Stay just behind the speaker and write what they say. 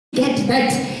get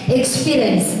that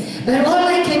experience. But all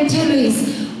I can tell you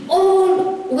is,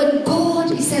 when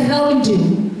God is around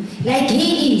you, like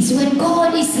He is, when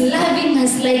God is loving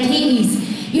us like He is,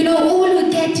 all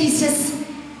we get is just,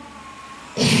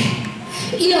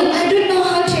 I don't know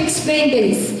how to explain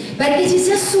this, but it is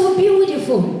just so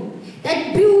beautiful.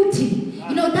 That beauty,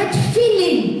 that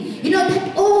feeling,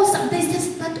 that awesome, there's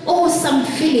just that awesome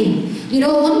feeling.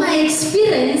 On my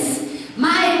experience,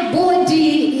 my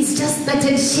body is just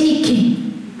started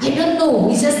shaking. I don't know,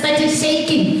 it just started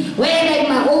shaking. Whether in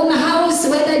my own house,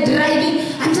 whether driving,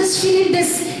 I'm just feeling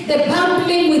the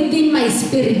bubbling within my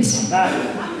spirit.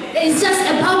 It's just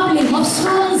a bubbling of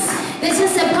songs. There's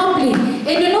just a bubbling.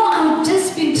 And I've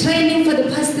just been training for the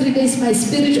past 3 days my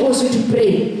spirit also to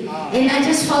pray. And I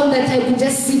just found that I could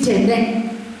just sit and then,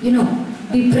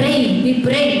 be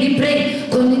praying,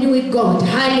 continue with God.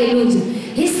 Hallelujah.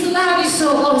 His love is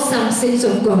so awesome, saints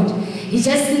of God. He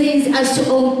just needs us to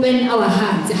open our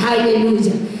hearts.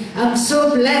 Hallelujah. I'm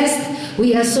so blessed.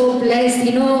 We are so blessed,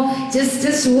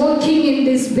 just walking in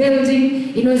this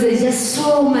building, there's just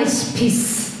so much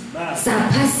peace,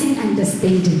 surpassing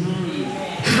understanding.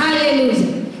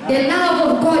 Hallelujah. The love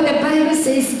of God, the Bible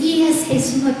says, ears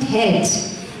has not heard,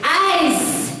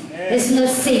 eyes has not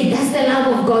seen. That's the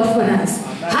love of God for us.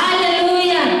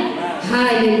 Hallelujah.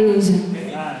 Hallelujah.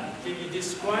 Can you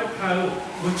describe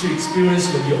what you experience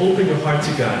when you open your heart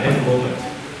to God any moment?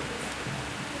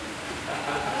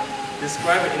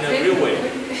 Describe it in a real way.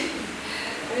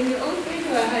 When you open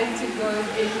your heart to God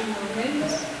any moment.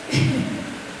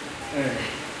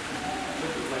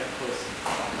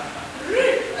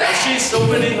 She's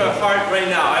opening her heart right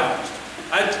now.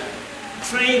 I've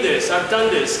trained this, I've done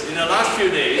this in the last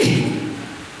few days.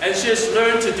 And she has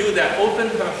learned to do that, open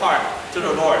her heart to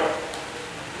the Lord.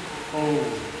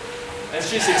 And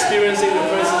she's experiencing the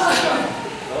presence of God.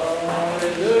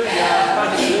 Hallelujah.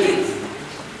 Hallelujah.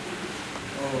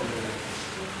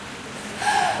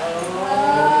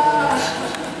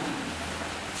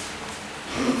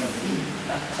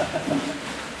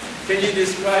 Can you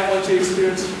describe what you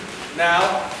experience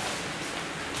now?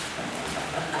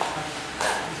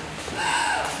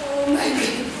 Oh my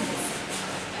goodness.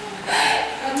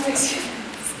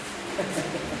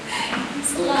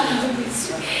 His love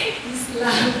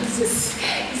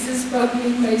is just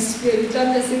bubbling my spirit.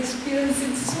 I'm just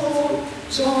experiencing so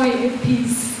joy and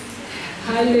peace.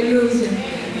 Hallelujah.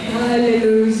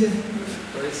 Hallelujah.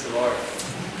 Praise the Lord.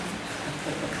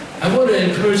 I want to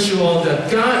encourage you all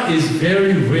that God is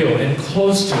very real and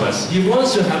close to us. He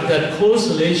wants to have that close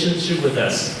relationship with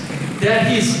us. That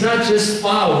He's not just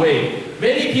far away.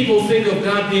 Many people think of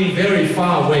God being very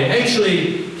far away.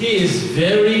 Actually, He is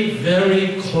very,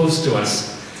 very close to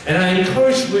us. And I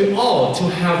encourage we all to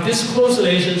have this close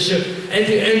relationship and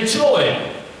to enjoy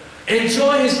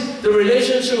the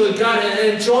relationship with God and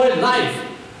enjoy life.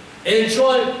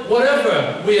 Enjoy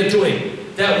whatever we are doing.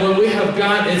 That when we have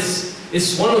God,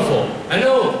 it's wonderful. I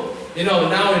know,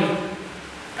 now in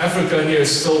Africa here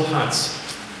is so hot.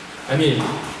 I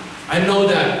know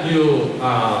that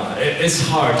it's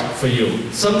hard for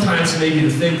you. Sometimes maybe to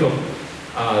think of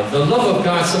the love of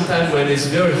God sometimes when it's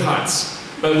very hot.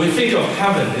 But we think of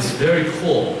heaven, it's very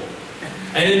cool.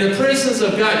 And in the presence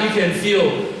of God, you can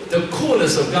feel the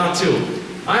coolness of God too.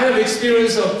 I have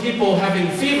experience of people having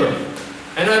fever.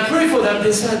 And I pray for them,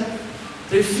 they said,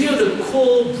 they feel the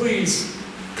cool breeze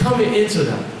coming into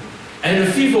them. And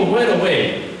the fever went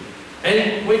away.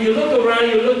 And when you look around,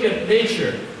 you look at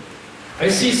nature. I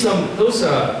see those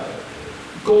are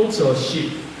goats or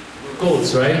sheep.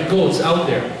 Goats, right? Goats out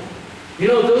there.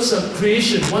 Those are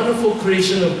creation, wonderful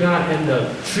creation of God, and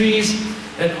the trees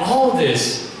and all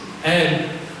this. And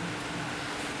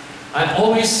I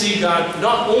always see God,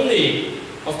 not only,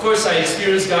 of course I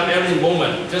experience God every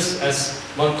moment, just as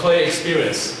Montclair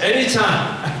experienced.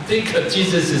 Anytime I think of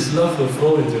Jesus, His love will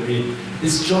flow into me,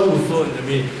 His joy will flow into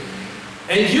me.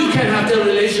 And you can have that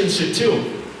relationship too.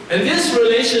 And this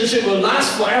relationship will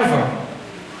last forever.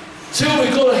 Till we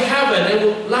go to heaven, it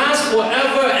will last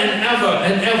forever and ever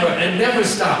and ever and never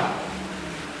stop.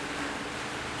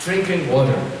 Drinking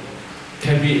water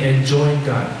can be enjoying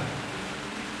God.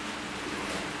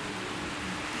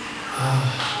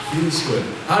 Feels good.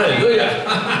 Hallelujah.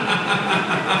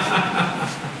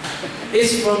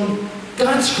 It's from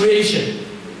God's creation.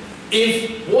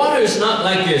 If water is not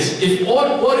like this, if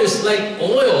water is like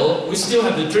oil, we still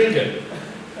have to drink it.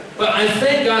 But I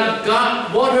thank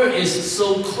God, water is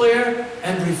so clear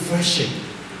and refreshing.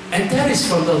 And that is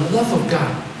from the love of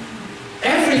God.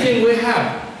 Everything we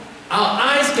have, our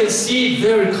eyes can see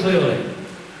very clearly.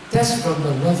 That's from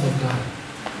the love of God.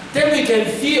 Then we can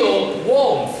feel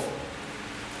warmth.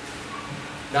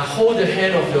 Now hold the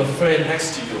hand of your friend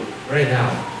next to you right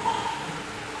now.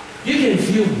 You can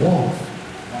feel warmth.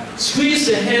 Squeeze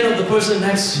the hand of the person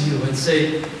next to you and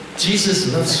say,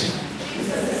 Jesus loves you.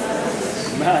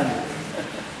 Man.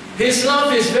 His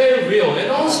love is very real.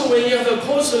 And also when you have a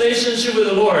close relationship with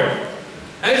the Lord.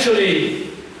 Actually,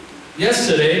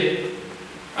 yesterday,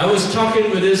 I was talking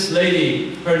with this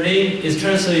lady. Her name is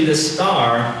translated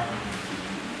Star.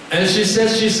 And she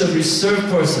says she's a reserved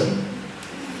person.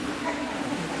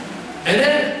 And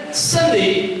then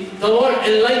suddenly, the Lord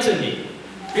enlightened me.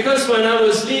 Because when I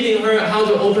was leading her how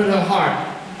to open her heart,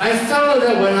 I found out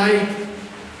that when I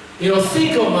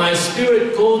think of my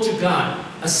spirit go to God,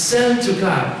 ascend to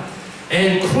God,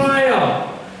 and cry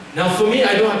out. Now for me,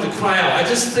 I don't have to cry out. I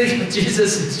just think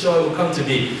Jesus' joy will come to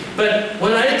me. But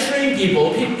when I train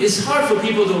people, it's hard for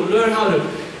people to learn how to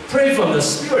pray from the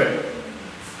Spirit.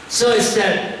 So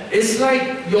it's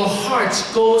like your heart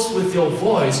goes with your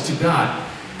voice to God.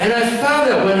 And I found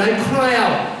that when I cry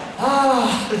out,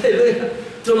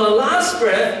 to the last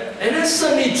breath, and then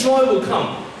suddenly joy will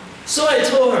come. So I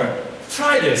told her,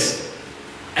 try this.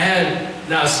 And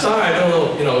now Star, I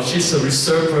don't know, she's a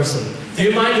reserved person. Do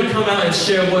you mind to come out and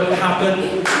share what happened?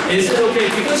 Is it okay?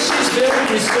 Because she's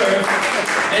very reserved,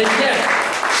 and yet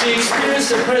she experienced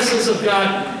the presence of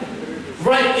God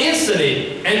right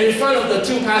instantly, and in front of the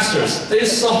two pastors. They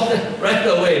saw that right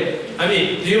away. I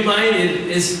mean, do you mind?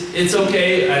 It's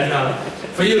okay and,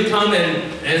 for you to come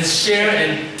and share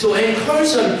and to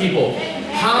encourage other people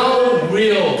how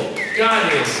real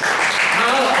God is,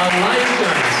 how alive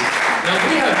God is. Now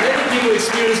we have many people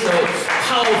experience the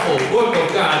powerful work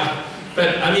of God,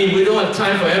 but I mean we don't have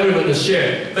time for everyone to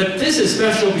share. But this is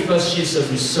special because she's a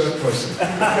reserved person.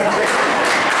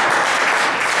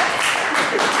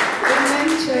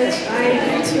 Church,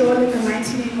 I greet you all in the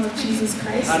mighty name of Jesus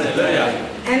Christ. Hallelujah.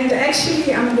 And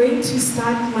actually, I'm going to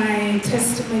start my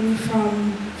testimony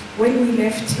from when we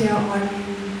left here on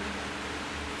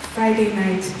Friday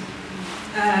night.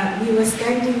 We were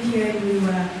standing here and we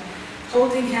were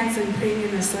holding hands and praying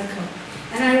in a circle.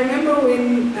 And I remember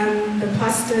when the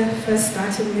pastor first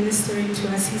started ministering to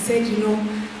us, he said,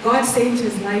 God saved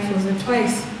his life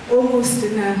twice, almost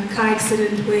in a car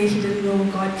accident where he didn't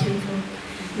know God came from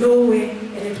nowhere,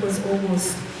 and it was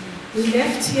almost. We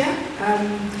left here.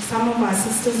 Some of our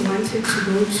sisters wanted to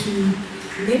go to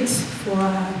knit for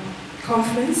a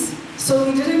conference, so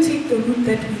we didn't take the route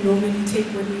that we normally take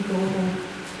when we go home.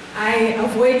 I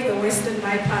avoid the Western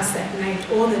bypass at night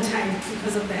all the time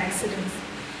because of the accidents.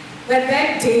 But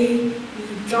that day,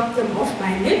 we dropped them off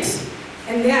by knit,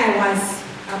 and there I was,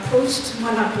 approached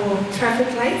Malabo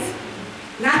traffic lights,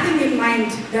 nothing in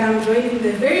mind that I'm joining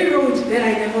the very road that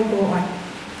I never go on.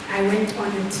 I went on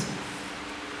it.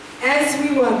 As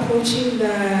we were approaching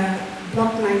the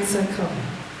block 9 circle,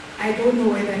 I don't know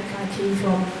where that car came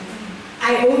from.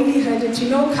 I only heard it.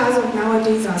 Cars of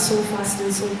nowadays are so fast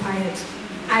and so quiet.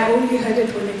 I only heard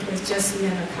it when it was just near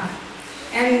the car.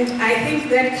 And I think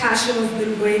that car should have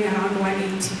been going around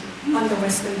 180 on the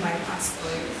Western bypass.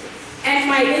 And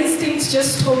my instincts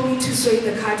just told me to sway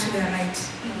the car to the right.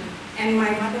 And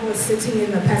my mother was sitting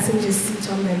in the passenger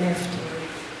seat on the left.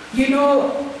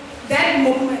 That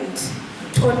moment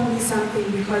taught me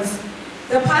something, because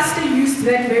the pastor used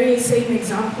that very same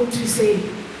example to say,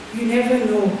 you never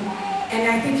know.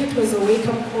 And I think it was a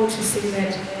wake-up call to say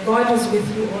that God is with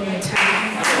you all the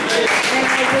time. And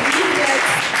I believe that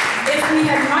if we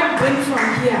had not been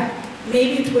from here,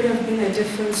 maybe it would have been a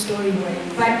different story.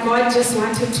 But God just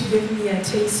wanted to give me a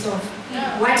taste of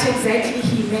what exactly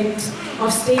he meant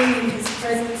of staying in his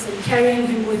presence and carrying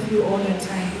him with you all the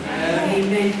time.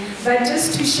 Amen. But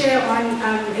just to share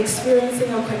on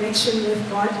experiencing a connection with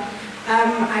God,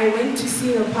 I went to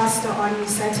see the pastor on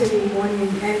Saturday morning,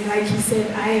 and like he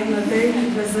said, I am a very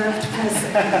reserved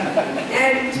person.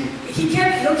 And he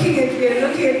kept looking at me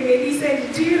and he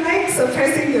said, do you like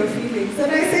suppressing your feelings?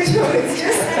 And I said, no, it's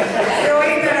just the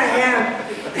way that I am.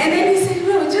 And then he said,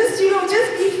 no, just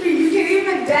be free. You can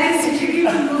even dance, you can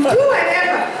even move, do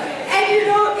whatever. And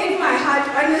in my heart,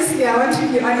 honestly, I want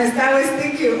to be honest, I was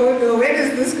thinking, oh no, when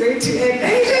is this going to end?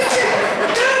 And he just said,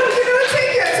 no,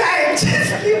 take your time,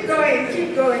 just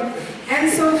keep going. And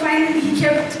so finally, he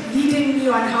kept leading me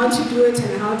on how to do it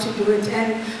and how to do it.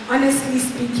 And honestly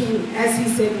speaking, as he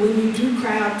said, when you do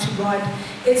cry out to God,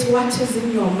 it's what is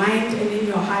in your mind and in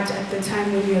your heart at the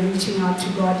time when you're reaching out to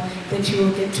God that you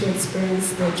will get to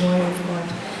experience the joy of God.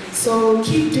 So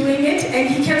keep doing it. And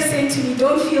he kept saying to me,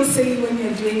 don't feel silly when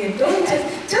you're doing it. Don't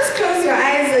just close your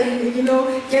eyes and,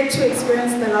 get to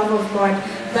experience the love of God.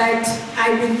 But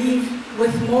I believe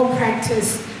with more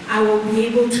practice, I will be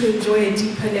able to enjoy a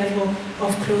deeper level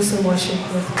of closer worship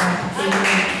with God.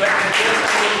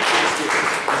 Amen.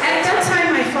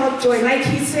 of joy. Like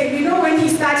he said, you know, when he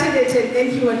started it and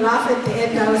then he would laugh at the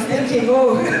end, I was thinking,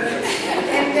 oh.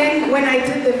 And then when I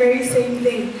did the very same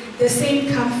thing, the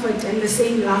same comfort and the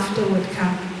same laughter would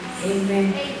come.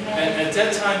 Amen. And at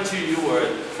that time too, you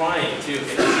were crying too. Can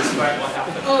you describe what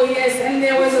happened? Oh yes, and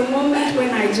there was a moment when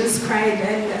I just cried,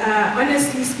 and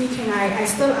honestly speaking, I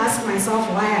still ask myself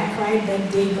why I cried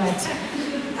that day, but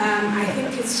I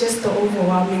think it's just the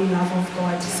overwhelming love of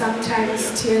God.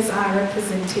 Sometimes tears are a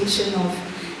representation of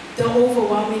the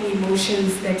overwhelming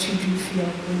emotions that you do feel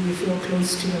when you feel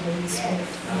close to the Holy Spirit.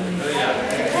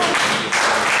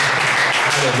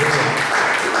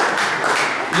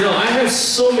 You know, I have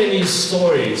so many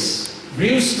stories,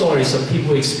 real stories of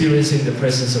people experiencing the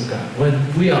presence of God.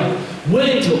 When we are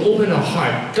willing to open our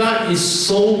heart, God is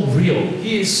so real.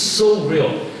 He is so real.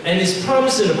 And it's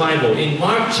promised in the Bible. In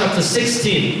Mark chapter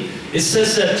 16, it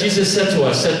says that Jesus said to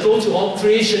us, that go to all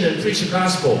creation and preach the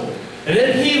gospel. And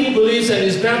then he who believes and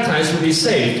is baptized will be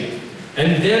saved.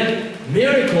 And then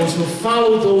miracles will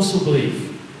follow those who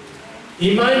believe.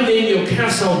 In my name you'll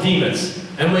cast out demons.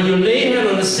 And when you lay hand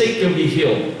on the sick, they'll be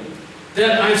healed.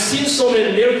 That I've seen so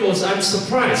many miracles, I'm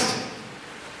surprised.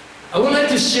 I would like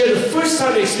to share the first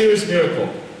time I experienced a miracle.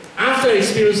 After I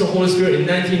experienced the Holy Spirit in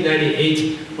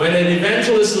 1998, when an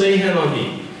evangelist laid hand on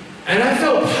me. And I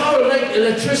felt power like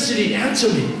electricity enter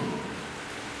me.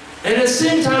 And at the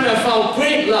same time, I felt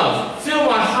great love, filled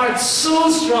my heart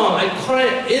so strong, I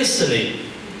cried instantly.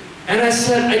 And I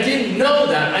said, I didn't know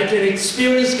that I can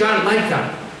experience God like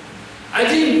that. I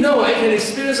didn't know I can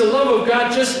experience the love of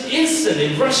God just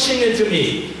instantly rushing into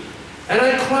me. And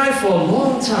I cried for a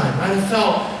long time. I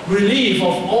felt relief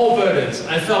of all burdens.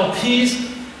 I felt peace.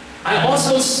 I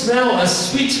also smelled a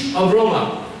sweet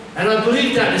aroma. And I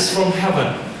believe that is from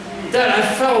heaven. That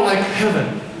I felt like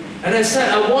heaven. And I said,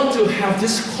 I want to have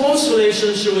this close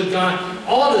relationship with God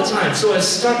all the time. So I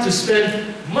start to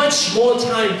spend much more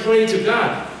time praying to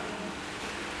God.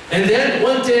 And then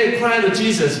one day I cried to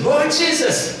Jesus, Lord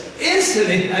Jesus.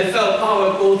 Instantly, I felt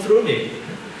power go through me.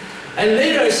 And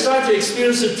later, I started to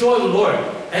experience the joy of the Lord.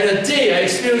 And the day I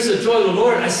experienced the joy of the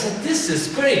Lord, I said, this is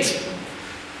great.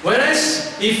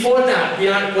 Before that,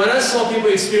 when I saw people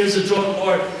experience the joy of the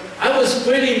Lord, I was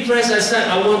really impressed. I said,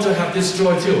 I want to have this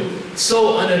joy too.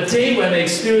 So on the day when I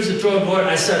experienced the joy of the Lord,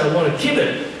 I said, I want to keep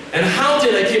it. And how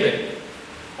did I keep it?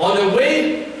 On the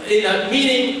way in a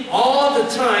meeting, all the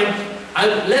time, I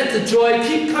let the joy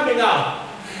keep coming out.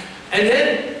 And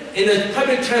then, in the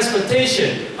public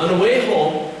transportation, on the way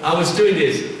home, I was doing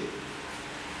this.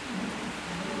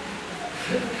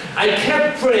 I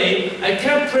kept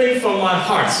praying from my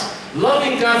heart,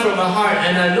 loving God from my heart,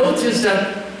 and I noticed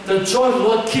that the joy of the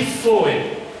Lord kept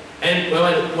flowing. And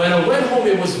when I went home,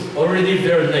 it was already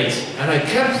very late, and I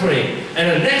kept praying. And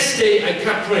the next day, I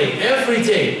kept praying, every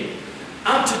day.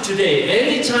 Up to today,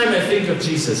 anytime I think of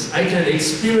Jesus, I can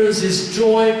experience His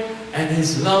joy and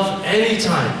His love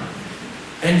anytime.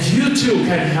 And you too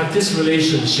can have this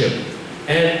relationship.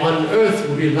 And on earth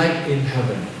will be like in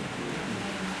heaven.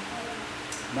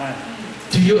 Man.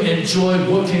 Do you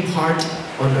enjoy working hard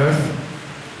on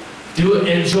earth? Do you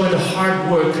enjoy the hard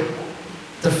work,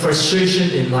 the frustration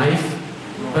in life?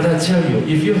 But I tell you,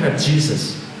 if you have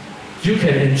Jesus, you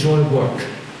can enjoy work.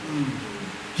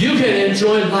 You can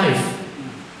enjoy life.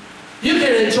 You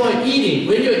can enjoy eating.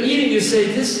 When you're eating, you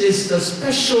say, this is the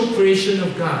special creation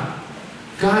of God.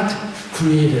 God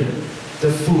created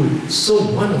the food so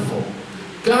wonderful.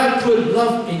 God put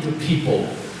love into people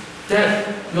that,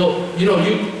 you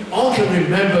all can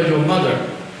remember your mother,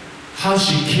 how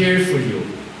she cared for you.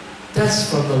 That's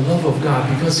from the love of God,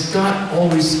 because God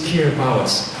always cares about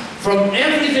us. From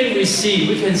everything we see,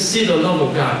 we can see the love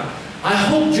of God. I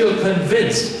hope you're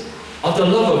convinced of the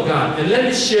love of God. And let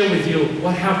me share with you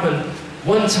what happened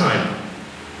one time.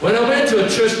 When I went to a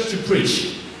church to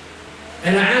preach,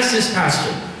 and I asked this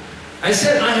pastor, I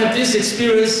said, I have this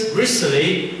experience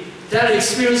recently, that I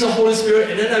experienced the Holy Spirit,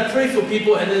 and then I pray for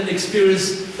people and then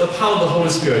experience the power of the Holy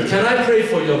Spirit. Can I pray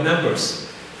for your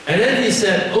members? And then he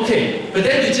said, okay, but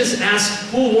then you just ask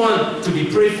who want to be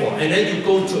prayed for, and then you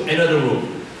go to another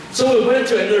room. So we went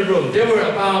to another room. There were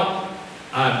about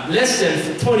less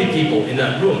than 20 people in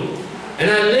that room. And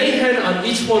I laid hand on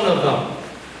each one of them.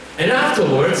 And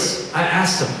afterwards, I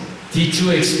asked them, did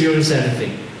you experience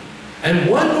anything? And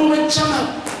one woman jumped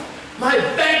up. My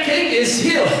backache is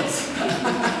healed.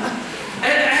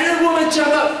 And another woman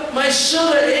jumped up. My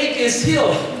shoulder ache is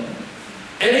healed.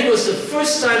 And it was the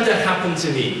first time that happened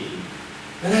to me.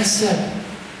 And I said,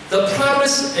 the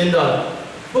promise in the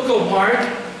book of Mark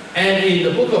and in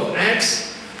the book of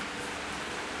Acts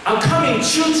are coming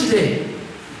true today.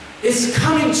 It's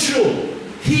coming true.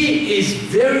 He is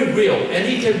very real, and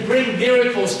He can bring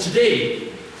miracles today.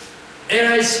 And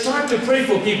I start to pray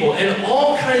for people, and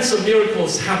all kinds of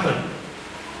miracles happen.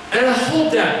 And I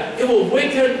hope that it will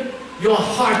waken your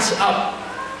hearts up.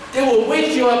 They will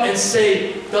wake you up and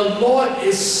say, the Lord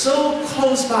is so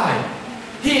close by.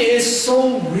 He is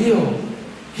so real.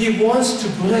 He wants to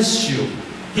bless you.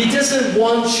 He doesn't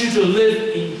want you to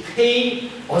live in pain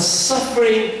or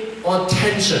suffering or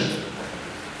tension.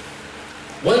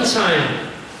 One time,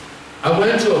 I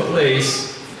went to a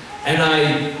place and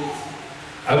I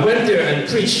went there and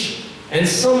preached, and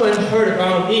someone heard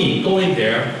about me going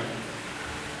there,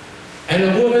 and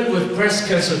a woman with breast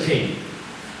cancer came.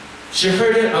 She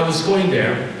heard that I was going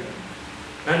there,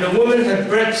 and the woman had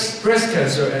breast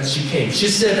cancer, and she came. She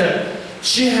said that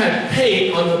she had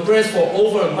pain on her breast for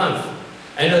over a month,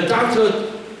 and the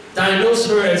doctor diagnosed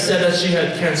her and said that she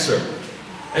had cancer.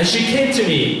 And she came to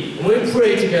me, and we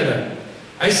prayed together.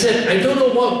 I said, I don't know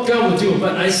what God will do,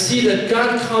 but I see that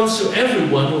God comes to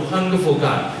everyone who hunger for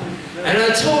God. And I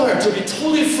told her to be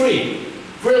totally free,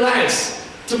 relax,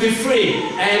 to be free,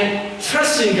 and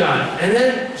trust in God. And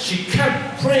then she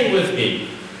kept praying with me.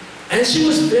 And she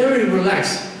was very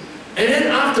relaxed. And then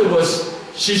afterwards,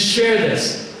 she shared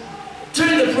this.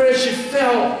 During the prayer, she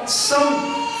felt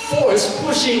some force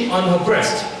pushing on her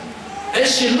breast. And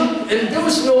she looked, and there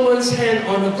was no one's hand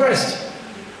on her breast.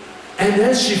 And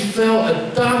then she felt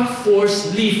a dark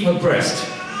force leave her breast.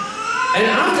 And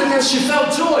after that, she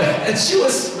felt joy, and she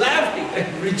was laughing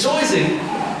and rejoicing.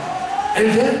 And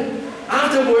then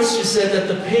afterwards, she said that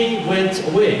the pain went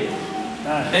away.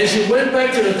 And she went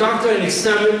back to the doctor and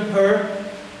examined her,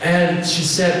 and she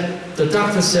said, the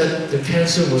doctor said the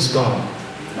cancer was gone.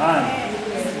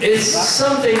 It's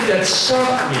something that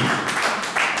shocked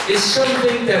me. It's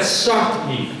something that shocked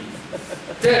me,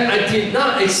 that I did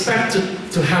not expect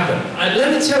to happen.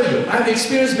 Let me tell you, I've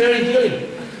experienced many healing,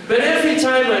 but every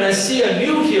time when I see a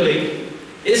new healing,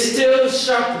 it still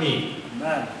shocked me.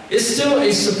 It's still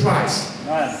a surprise.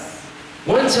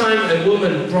 One time a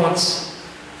woman brought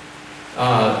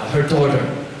her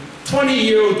daughter,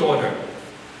 20-year-old daughter,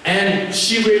 and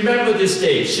she remembered this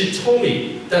day. She told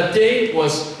me that day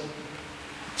was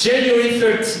January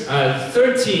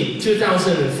 13,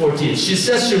 2014. She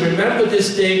says she remembered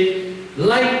this day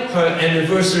like her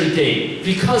anniversary day,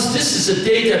 because this is a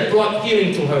day that brought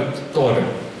healing to her daughter.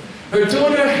 Her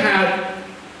daughter had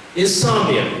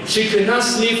insomnia. She could not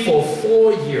sleep for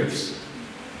 4 years.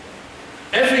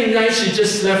 Every night she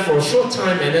just slept for a short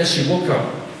time, and then she woke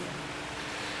up.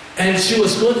 And she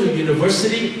was going to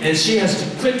university, and she has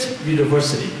to quit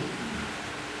university.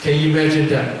 Can you imagine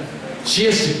that? She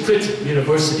has to quit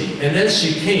university, and then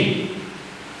she came.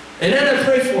 And then I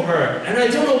prayed for her, and I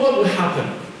don't know what would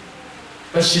happen.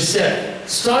 But she said,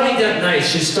 starting that night,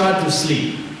 she started to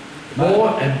sleep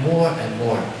more and more and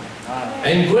more.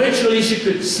 And gradually she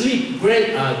could sleep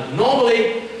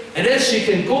normally, and then she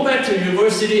can go back to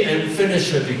university and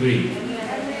finish her degree.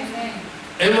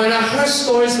 And when I heard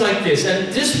stories like this,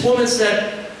 and this woman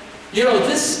said, you know,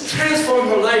 this transformed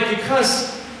her life,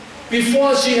 because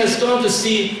before she has gone to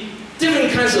see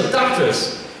different kinds of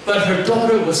doctors, but her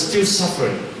daughter was still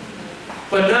suffering.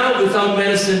 But now, without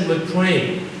medicine, with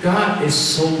praying, God is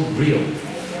so real.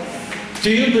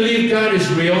 Do you believe God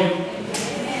is real?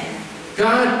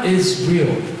 God is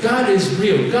real. God is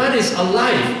real. God is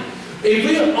alive. If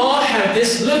we all have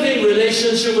this living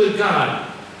relationship with God,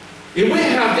 if we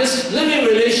have this living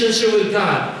relationship with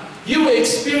God, you will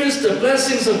experience the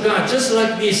blessings of God, just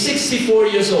like me, 64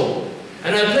 years old.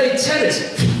 And I play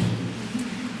tennis.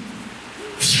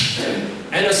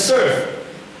 And a serve.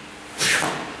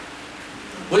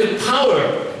 With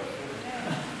power.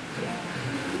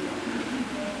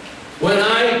 When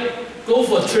I go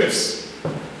for trips,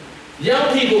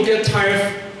 young people get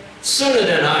tired sooner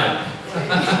than I.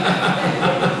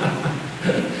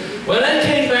 When I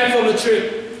came back from a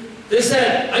trip, they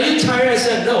said, are you tired? I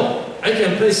said, no, I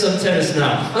can play some tennis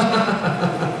now.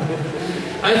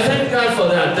 I thank God for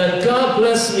that God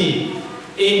blessed me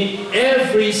in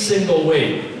every single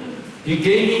way. He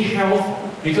gave me health,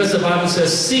 because the Bible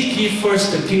says, seek ye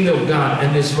first the kingdom of God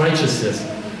and His righteousness,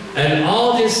 and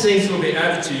all these things will be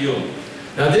added to you.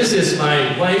 Now this is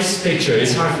my wife's picture.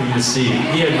 It's hard for you to see,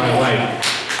 me and my wife.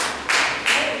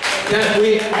 That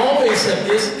we always have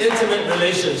this intimate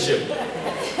relationship.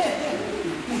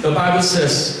 The Bible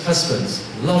says, husbands,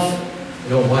 love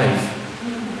your wife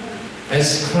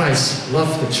as Christ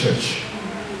loved the church.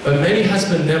 But many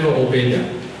husbands never obey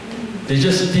that. They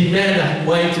just demand a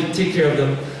wife to take care of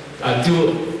them,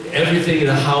 do everything in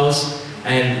the house,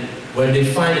 and when they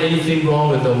find anything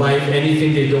wrong with the wife,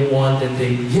 anything they don't want, then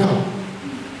they yell.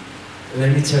 And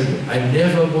let me tell you, I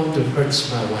never want to hurt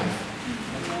my wife.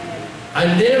 I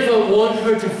never want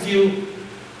her to feel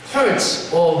hurt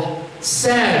or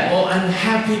sad or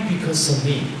unhappy because of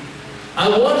me. I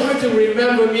want her to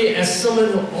remember me as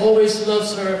someone who always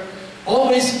loves her,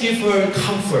 always give her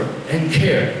comfort and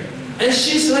care. And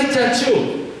she's like that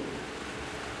too.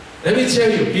 Let me tell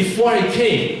you, before I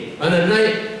came, on the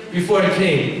night before I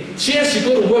came, she has to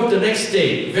go to work the next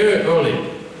day, very early.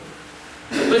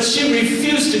 But she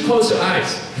refused to close her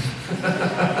eyes.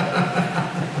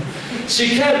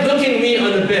 She kept looking at me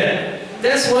on the bed.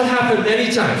 That's what happened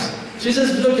many times. She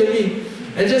just looked at me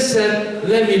and just said,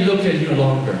 let me look at you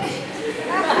longer.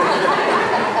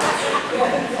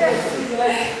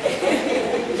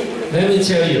 Let me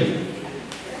tell you,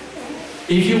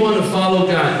 if you want to follow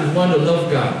God, you want to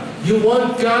love God, you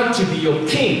want God to be your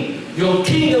king. Your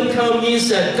kingdom come means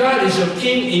that God is your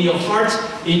king in your heart,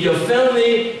 in your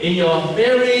family, in your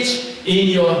marriage, in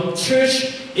your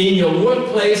church, in your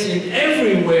workplace, in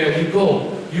everywhere you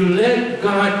go. You let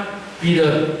God be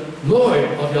the Lord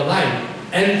of your life,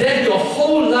 and then your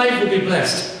whole life will be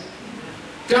blessed.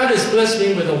 God has blessed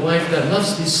me with a wife that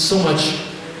loves me so much.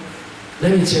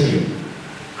 Let me tell you,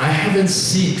 I haven't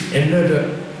seen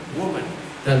another woman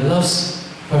that loves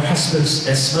her husband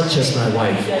as much as my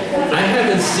wife. I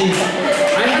haven't seen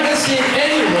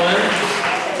anyone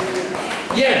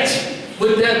yet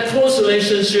with that close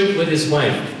relationship with his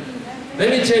wife. Let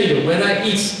me tell you, when I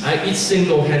eat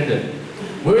single-handed.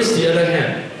 Where's the other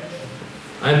hand?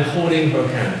 I'm holding her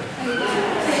hand.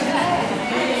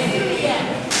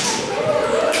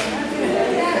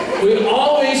 We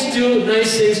always do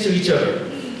nice things to each other.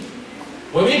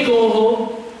 When we go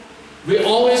home, we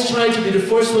always try to be the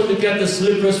first one to get the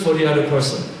slippers for the other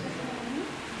person.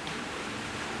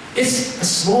 It's a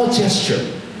small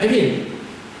gesture. I mean,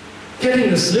 getting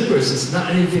the slippers is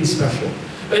not anything special,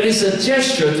 but it's a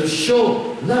gesture to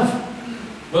show love.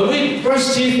 When we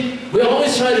brush teeth, we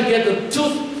always try to get the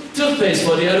toothpaste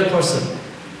for the other person.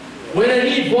 When I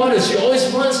need water, she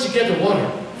always wants to get the water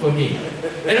for me.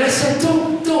 And I said,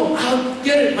 don't, I'll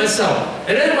get it myself.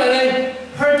 And then when I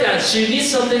heard that she needs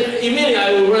something, immediately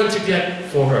I will run to get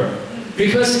for her.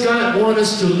 Because God wants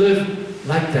us to live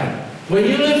like that. When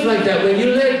you live like that, when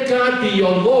you let God be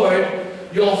your Lord,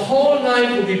 your whole life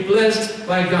will be blessed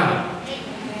by God.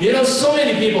 You know, so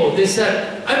many people, they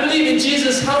said, I believe in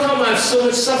Jesus, how come I have so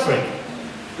much suffering?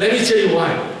 Let me tell you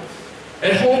why.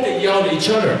 At home they yell at each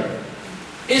other.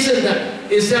 Is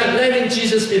that letting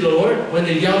Jesus be the Lord when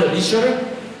they yell at each other?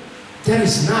 That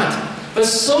is not. But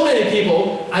so many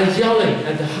people are yelling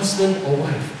at the husband or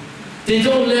wife. They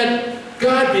don't let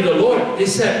God be the Lord. They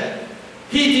said,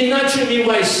 he did not treat me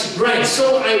right,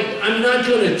 so I'm not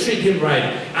going to treat him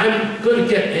right. I'm going to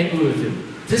get angry with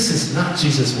him. This is not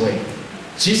Jesus' way.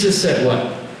 Jesus said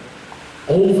what?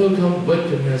 Overcome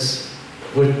wickedness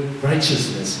with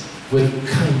righteousness, with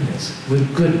kindness,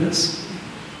 with goodness.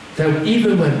 That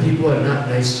even when people are not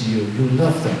nice to you, you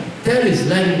love them. That is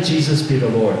letting Jesus be the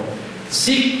Lord.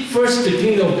 Seek first the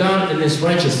kingdom of God and His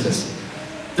righteousness.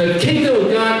 The kingdom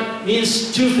of God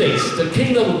means two things. The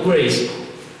kingdom of grace,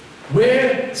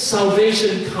 where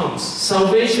salvation comes.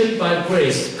 Salvation by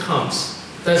grace comes.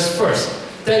 That's first.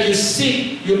 That you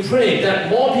seek, you pray that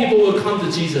more people will come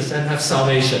to Jesus and have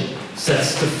salvation.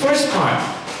 That's the first part.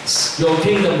 Your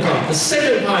kingdom come. The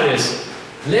second part is,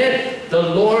 let the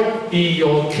Lord be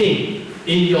your king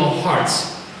in your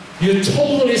hearts. You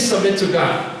totally submit to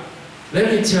God.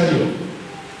 Let me tell you,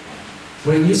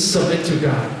 when you submit to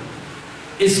God,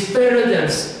 it's better than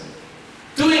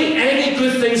doing any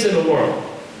good things in the world.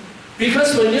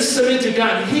 Because when you submit to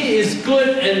God, He is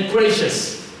good and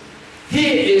gracious.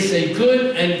 He is a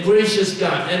good and gracious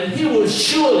God, and He will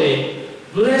surely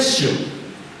bless you.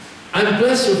 I'm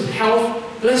blessed with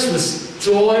health, blessed with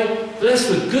joy, blessed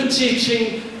with good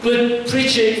teaching, good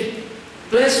preaching,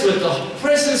 blessed with the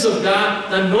presence of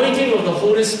God, the anointing of the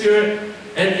Holy Spirit.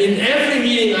 And in every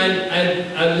meeting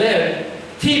I led,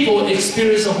 people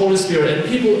experience the Holy Spirit and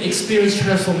people experience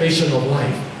transformation of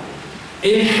life.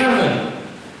 In heaven,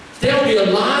 there will be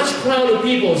a large crowd of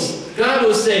people. God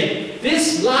will say,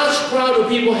 this large crowd of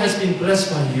people has been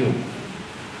blessed by you.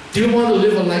 Do you want to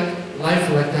live a life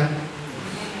like that?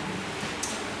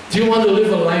 Do you want to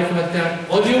live a life like that?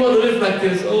 Or do you want to live like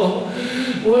this? Oh,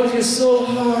 work is so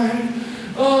hard.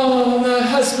 Oh, my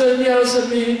husband yells at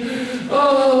me.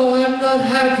 Oh, I'm not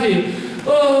happy.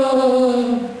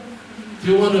 Oh.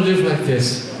 Do you want to live like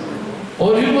this?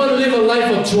 Or do you want to live a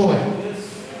life of joy?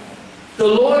 The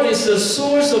Lord is the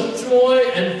source of joy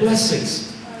and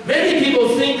blessings. Many people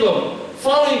think of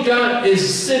following God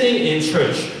is sitting in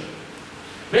church.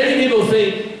 Many people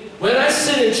think, when I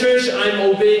sit in church, I'm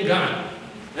obeying God.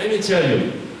 Let me tell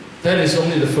you, that is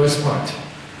only the first part.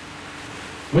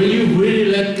 When you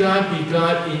really let God be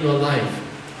God in your life,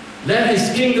 let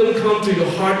His kingdom come to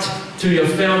your heart, to your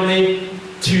family,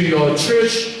 to your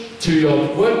church, to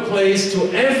your workplace,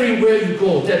 to everywhere you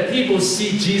go, that people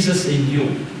see Jesus in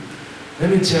you. Let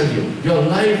me tell you, your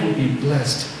life will be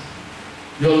blessed.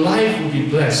 Your life will be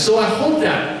blessed. So I hope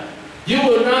that you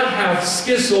will not have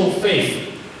schizo faith.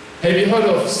 Have you heard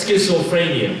of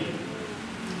schizophrenia?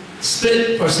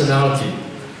 Split personality.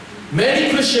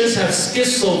 Many Christians have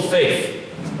schizo faith.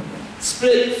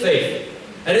 Split faith.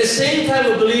 At the same time,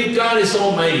 we believe God is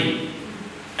almighty.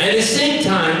 At the same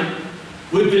time,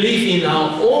 we believe in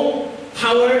our own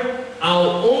power,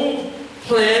 our own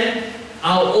plan,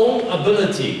 our own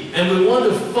ability. And we want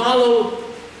to follow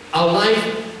our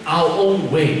life our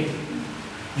own way.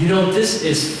 You know, this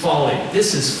is folly.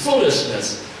 This is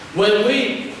foolishness. When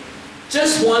we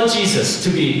just want Jesus to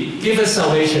give us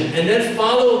salvation and then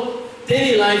follow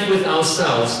daily life with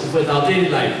ourselves, with our daily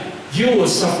life, you will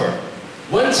suffer.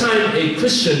 One time a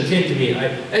Christian came to me.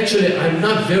 I'm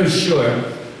not very sure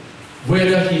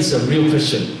whether he's a real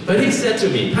Christian. But he said to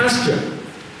me, Pastor,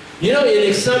 you know, in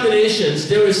examinations,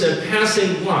 there is a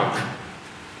passing mark.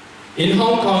 In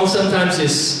Hong Kong, sometimes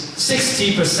it's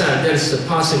 60%, that is the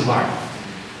passing mark.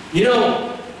 You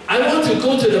know, I want to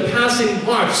go to the passing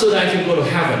mark so that I can go to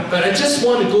heaven. But I just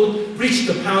want to go reach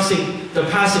the passing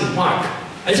mark.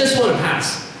 I just want to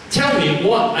pass. Tell me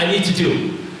what I need to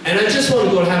do. And I just want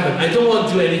to go to heaven. I don't want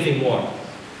to do anything more.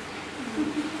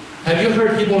 Have you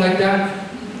heard people like that?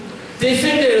 They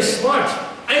think they're smart.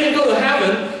 I can go to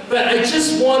heaven, but I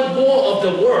just want more of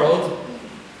the world.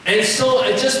 And so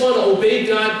I just want to obey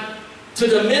God to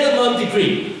the minimum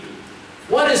degree.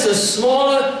 What is a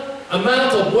smaller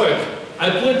amount of work I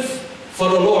put for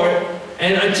the Lord,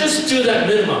 and I just do that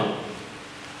minimum.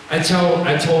 I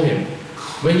told him,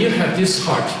 when you have this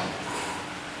heart,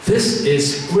 this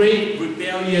is great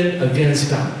rebellion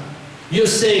against God. You're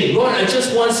saying, Lord, I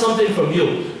just want something from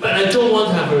you, but I don't want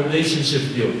to have a relationship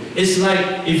with you. It's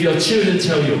like if your children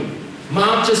tell you,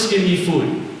 Mom, just give me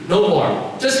food. No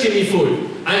more. Just give me food.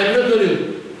 I am not going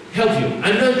to help you.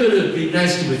 I'm not going to be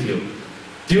nice with you.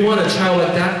 Do you want a child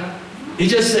like that? He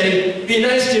just say, be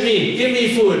nice to me, give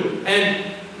me food,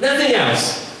 and nothing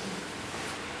else.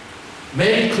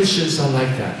 Many Christians are like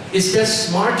that. Is that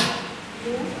smart?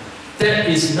 That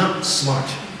is not smart.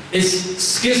 It's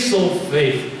schizo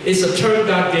faith. It's a term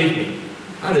God gave me.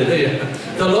 Hallelujah.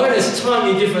 The Lord has taught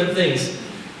me different things.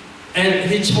 And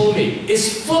He told me,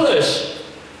 it's foolish.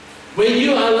 When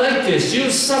you are like this, you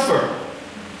suffer.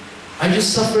 Are you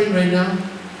suffering right now?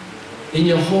 In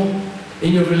your home?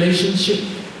 In your relationship?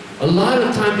 A lot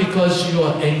of time because you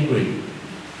are angry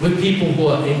with people who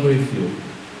are angry with you.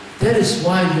 That is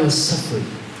why you are suffering.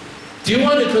 Do you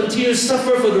want to continue to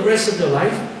suffer for the rest of your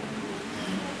life?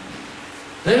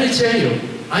 Let me tell you,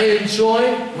 I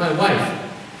enjoy my wife.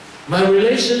 My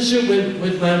relationship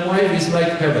with my wife is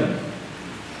like heaven.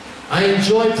 I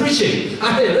enjoy preaching.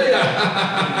 Hallelujah.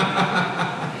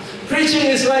 Preaching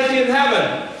is like in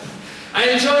heaven. I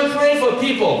enjoy praying for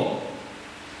people.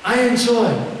 I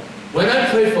enjoy. When I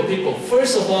pray for people,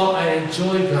 first of all, I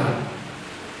enjoy God.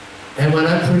 And when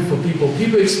I pray for people,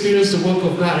 people experience the work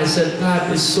of God. I said, God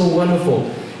is so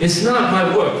wonderful. It's not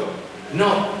my work.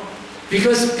 No.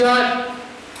 Because God,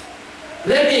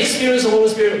 let me experience the Holy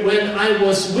Spirit when I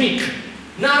was weak,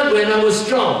 not when I was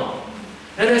strong.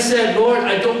 And I said, Lord,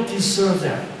 I don't deserve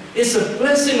that. It's a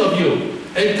blessing of you.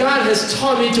 And God has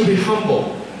taught me to be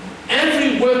humble.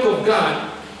 Every work of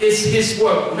God is His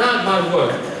work, not my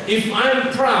work. If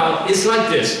I'm proud, it's like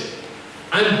this.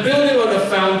 I'm building on the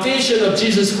foundation of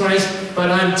Jesus Christ, but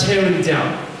I'm tearing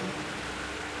down.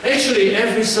 Actually,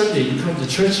 every Sunday you come to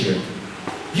church here,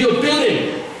 you're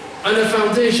building on the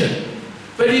foundation.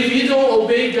 But if you don't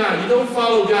obey God, you don't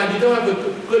follow God, you don't have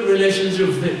a good relationship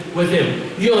with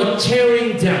Him, you're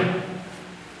tearing down.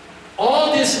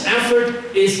 All this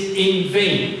effort is in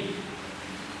vain.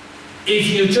 If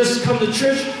you just come to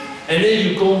church and then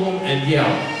you go home and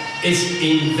yell, it's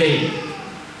in vain.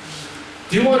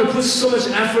 Do you want to put so much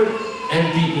effort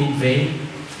and be in vain?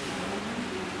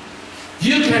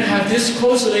 You can have this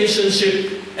close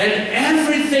relationship and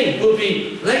everything will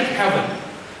be like heaven.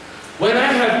 When I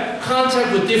have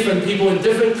contact with different people in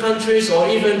different countries or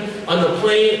even on the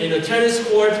plane, in a tennis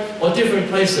court, or different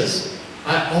places,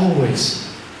 I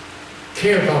always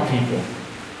care about people.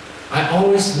 I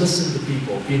always listen to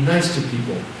people, be nice to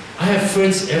people. I have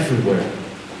friends everywhere.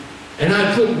 And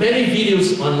I put many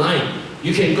videos online.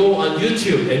 You can go on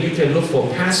YouTube and you can look for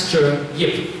Pastor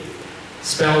Yip,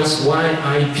 spells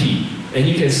Y-I-P, and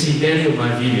you can see many of my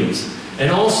videos.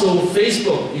 And also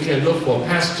Facebook, you can look for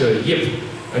Pastor Yip.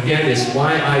 Again, it's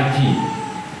YIP.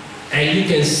 And you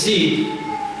can see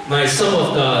some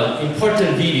of the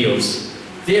important videos.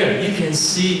 There, you can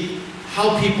see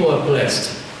how people are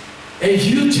blessed. And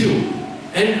you too.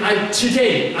 And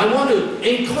today, I want to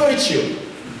encourage you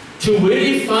to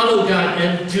really follow God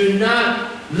and do not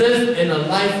live in a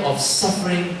life of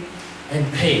suffering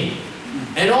and pain.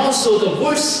 And also the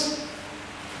worst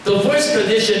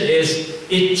condition is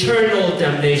eternal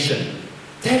damnation.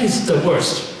 That is the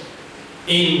worst.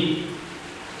 In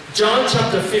John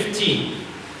chapter 15,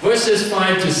 verses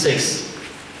 5 to 6.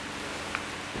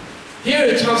 Here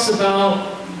it talks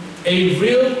about a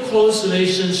real close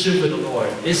relationship with the Lord.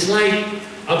 It's like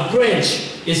a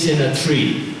branch is in a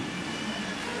tree.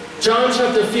 John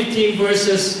chapter 15,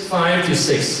 verses 5 to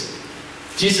 6.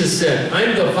 Jesus said, I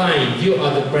am the vine, you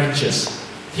are the branches.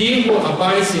 He who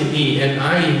abides in me and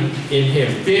I in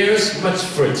him bears much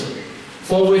fruit.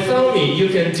 For without me you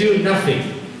can do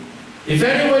nothing. If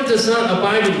anyone does not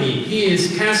abide in me, he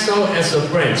is cast out as a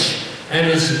branch and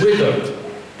is withered.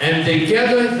 And they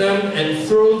gather them and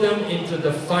throw them into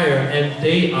the fire, and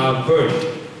they are burned.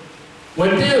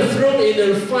 When they are thrown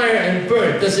into the fire and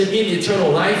burned, does it mean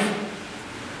eternal life?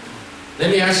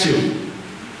 Let me ask you.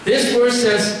 This verse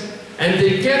says, and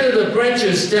they gather the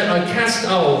branches that are cast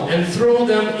out and throw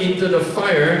them into the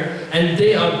fire, and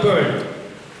they are burned.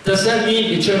 Does that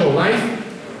mean eternal life?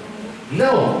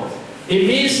 No. It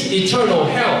means eternal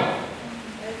hell.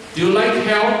 Do you like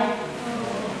hell?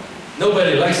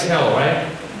 Nobody likes hell, right?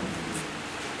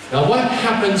 Now what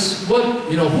happens, who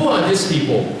are these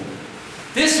people?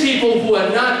 These people who are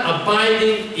not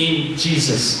abiding in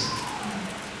Jesus.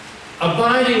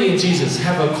 Abiding in Jesus,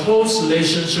 have a close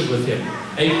relationship with Him,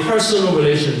 a personal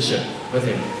relationship with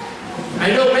Him.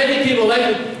 I know many people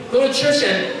like to go to church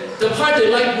and the part they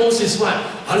like most is what?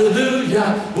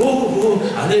 Hallelujah, oh,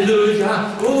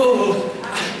 hallelujah, oh.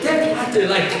 That part they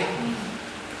like.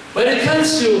 When it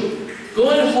comes to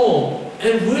going home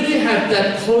and really have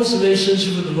that close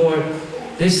relationship with the Lord,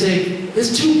 they say,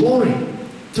 it's too boring.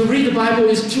 To read the Bible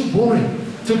is too boring.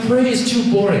 To pray is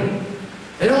too boring.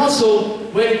 And also,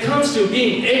 when it comes to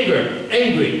being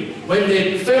angry, when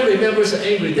the family members are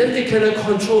angry, then they cannot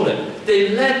control it.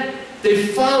 They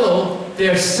follow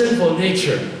their sinful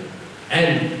nature.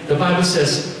 And the Bible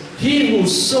says, he who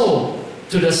sows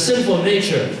to the sinful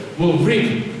nature will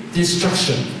reap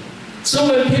destruction. So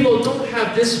when people don't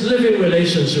have this living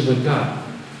relationship with God,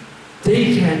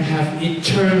 they can have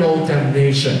eternal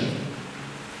damnation.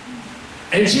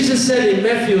 And Jesus said in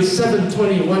Matthew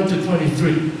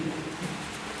 7:21-23,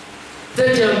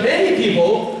 that there are many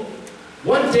people,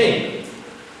 one day,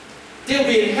 they'll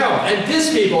be in hell. And these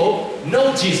people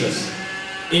know Jesus.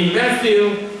 In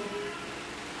Matthew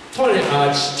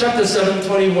chapter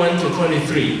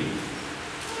 7:21-23.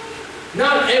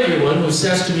 Not everyone who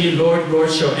says to me, Lord, Lord,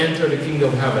 shall enter the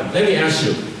kingdom of heaven. Let me ask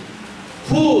you,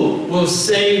 who will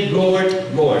say, Lord,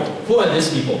 Lord? Who are these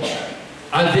people?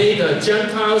 Are they the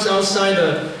Gentiles outside,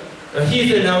 the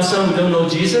heathen outside who don't know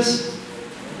Jesus?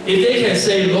 If they can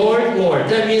say, Lord, Lord,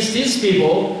 that means these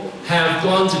people have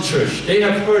gone to church. They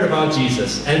have heard about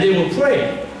Jesus. And they will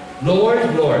pray,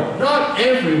 Lord, Lord. Not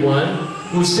everyone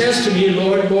who says to me,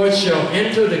 Lord, Lord, shall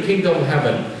enter the kingdom of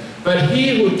heaven, but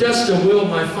he who does the will of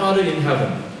my Father in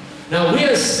heaven. Now we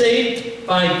are saved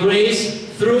by grace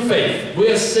through faith. We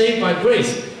are saved by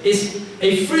grace. It's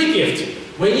a free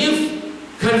gift. When you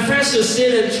confess your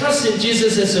sin and trust in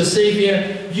Jesus as your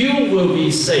Savior, you will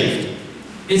be saved.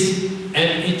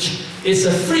 It's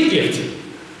a free gift.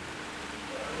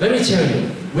 Let me tell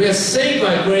you, we are saved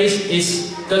by grace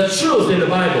is the truth in the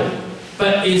Bible,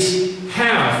 but it's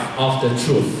half of the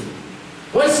truth.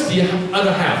 What's the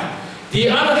other half? The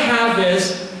other half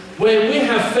is when we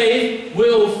have faith, we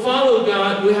will follow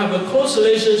God, we have a close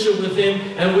relationship with Him,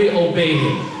 and we obey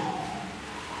Him.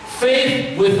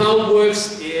 Faith without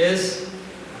works is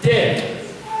dead.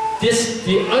 This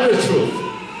the other truth.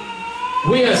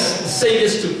 We are say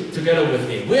this together with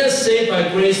me. We are saved by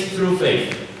grace through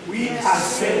faith. We are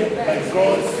saved by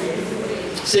God through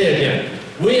faith. Say it again.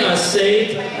 We are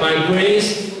saved by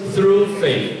grace through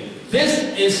faith. This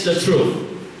is the truth.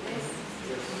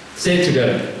 Say it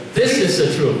together. This is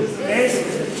the truth. This is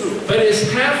the truth. But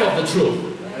it's half of the truth.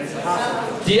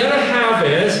 The other half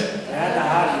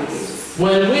is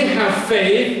when we have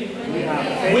faith,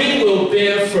 we will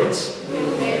bear fruits.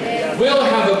 We'll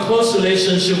have a close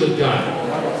relationship with God.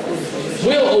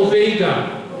 We'll obey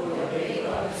God.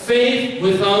 Faith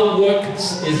without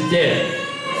works is dead.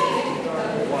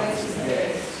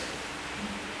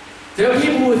 There are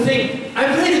people who think,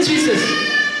 I pray to Jesus,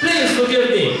 please forgive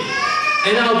me,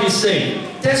 and I'll be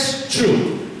saved. That's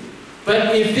true.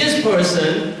 But if this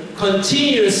person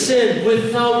continue to sin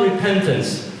without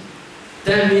repentance,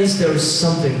 that means there is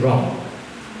something wrong.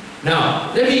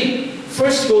 Now, let me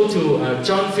first go to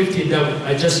John 15 that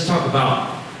I just talked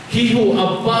about. He who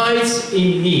abides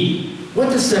in me. What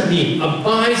does that mean?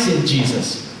 Abides in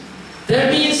Jesus.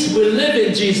 That means we live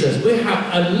in Jesus. We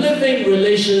have a living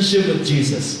relationship with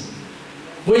Jesus.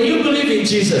 When you believe in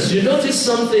Jesus, you notice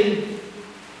something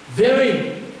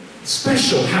very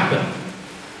special happen.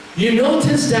 You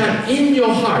notice that in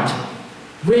your heart,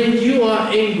 when you are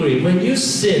angry, when you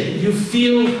sin, you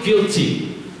feel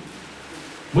guilty.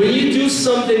 When you do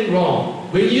something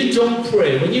wrong, when you don't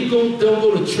pray, when you don't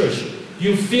go to church,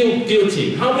 you feel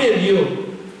guilty. How many of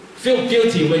you feel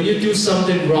guilty when you do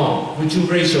something wrong? Would you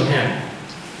raise your hand?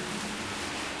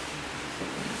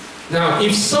 Now,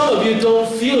 if some of you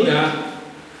don't feel that,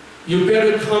 you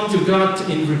better come to God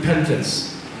in repentance.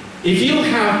 If you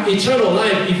have eternal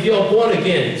life, if you are born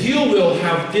again, you will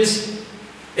have this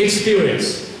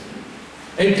experience.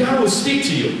 And God will speak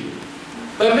to you.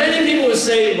 But many people will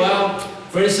say, well,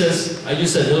 for instance, I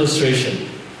use an illustration.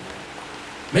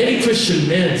 Many Christian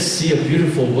men see a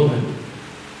beautiful woman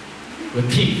with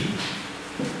peep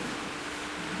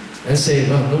and say,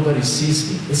 well, nobody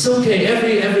sees me. It's okay,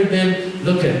 every man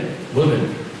look at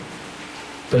women.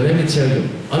 But let me tell you,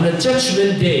 on the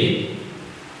judgment day,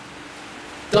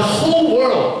 the whole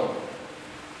world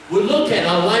will look at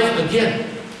our life again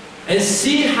and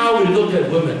see how we look at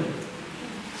women.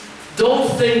 Don't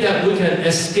think that we can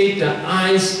escape the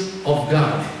eyes of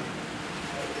God.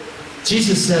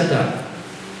 Jesus said that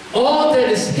all that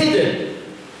is hidden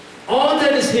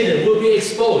will be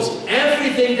exposed.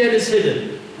 Everything that is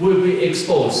hidden will be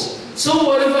exposed. So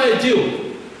whatever I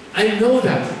do, I know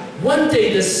that one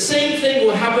day the same thing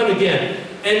will happen again,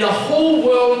 and the whole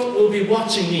world will be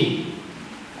watching me.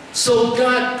 So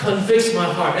God convicts my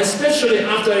heart, especially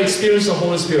after I experience the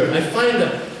Holy Spirit. I find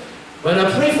that when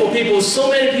I pray for people, so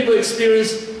many people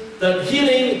experience the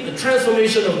healing, the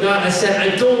transformation of God. I said,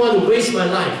 I don't want to waste my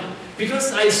life,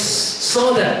 because I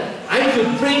saw that I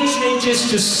could bring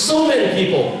changes to so many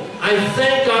people. I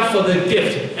thank God for the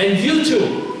gift, and you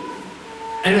too.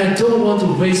 And I don't want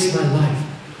to waste my life.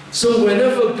 So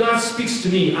whenever God speaks to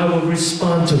me, I will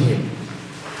respond to Him.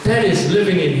 That is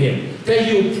living in Him.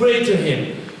 Then you pray to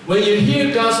Him. When you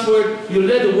hear God's word, you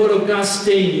let the word of God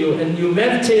stay in you, and you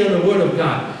meditate on the word of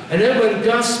God. And then when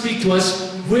God speaks to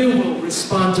us, we will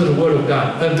respond to the word of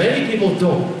God. But many people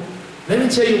don't. Let me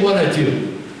tell you what I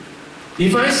do.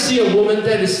 If I see a woman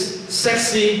that is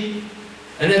sexy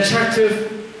and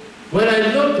attractive, when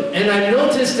I look and I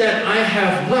notice that I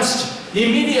have lust,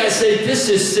 immediately I say, this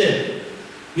is sin.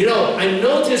 You know, I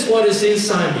notice what is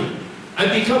inside me.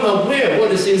 I become aware of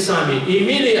what is inside me.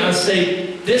 Immediately I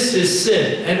say, this is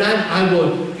sin. And I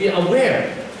will be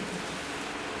aware.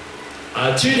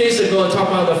 2 days ago, I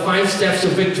talked about the 5 steps to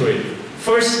victory.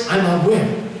 First, I'm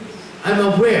aware. I'm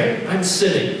aware I'm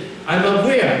sinning. I'm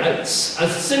aware a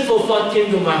sinful thought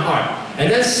came to my heart.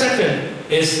 And then second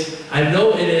is, I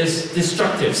know it is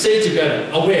destructive. Say it together,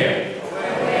 aware.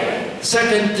 Aware.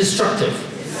 Second, destructive.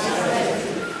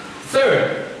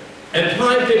 Third,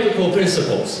 apply biblical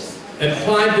principles.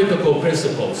 Apply biblical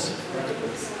principles.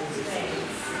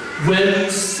 When we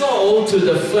sow to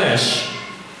the flesh,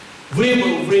 we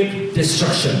will reap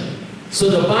destruction. So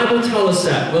the Bible tells us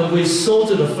that when we sow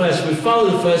to the flesh, we follow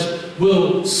the flesh,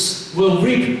 we'll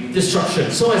reap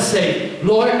destruction. So I say,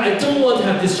 Lord, I don't want to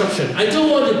have destruction. I don't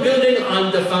want to building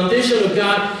on the foundation of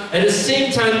God at the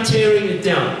same time tearing it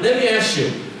down. Let me ask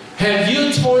you, have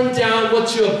you torn down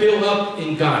what you have built up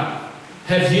in God?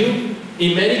 Have you?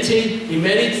 In many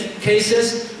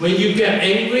cases, when you get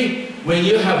angry, when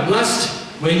you have lust,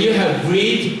 when you have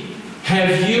greed,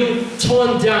 have you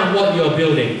torn down what you're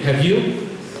building? Have you?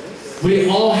 We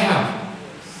all have.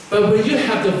 But when you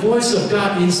have the voice of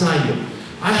God inside you,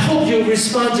 I hope you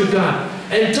respond to God.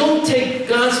 And don't take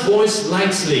God's voice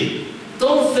lightly.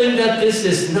 Don't think that this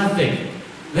is nothing.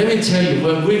 Let me tell you,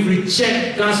 when we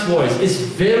reject God's voice, it's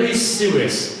very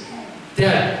serious.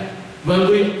 That when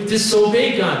we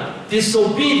disobey God,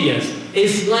 disobedience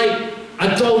is like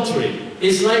adultery.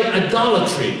 It's like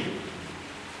idolatry.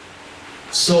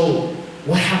 So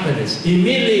what happened is,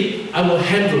 immediately I will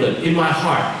handle it in my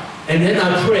heart. And then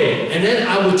I pray. And then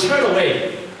I will turn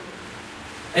away.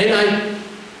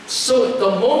 So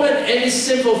the moment any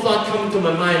sinful thought comes to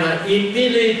my mind, I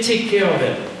immediately take care of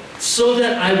it, so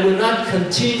that I will not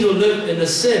continue to live in the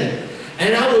sin.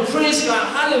 And I will praise God,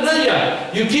 hallelujah,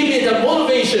 you give me the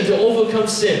motivation to overcome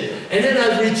sin. And then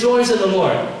I rejoice in the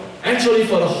Lord. Actually,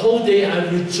 for the whole day, I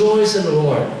rejoice in the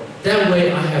Lord. That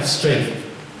way I have strength.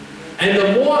 And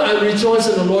the more I rejoice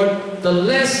in the Lord, the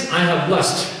less I have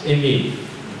lust in me.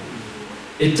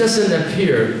 it doesn't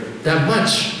appear that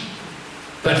much.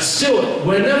 But still,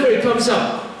 whenever it comes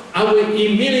up, I will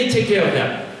immediately take care of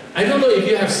that. I don't know if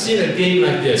you have seen a game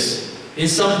like this. In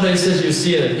some places you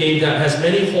see a game that has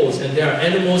many holes and there are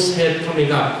animals' head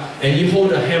coming up and you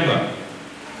hold a hammer.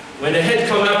 When the head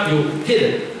comes up, you hit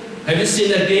it. Have you seen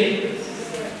that game?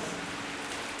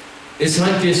 It's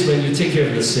like this when you take care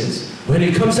of your sins. When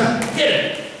it comes up, hit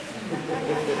it.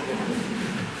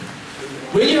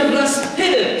 When you have lust,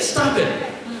 hit it, stop it,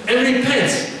 and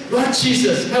repent. Lord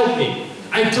Jesus, help me.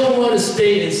 I don't want to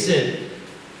stay in sin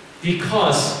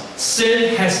because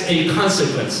sin has a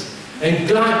consequence. And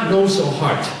God knows our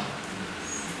heart.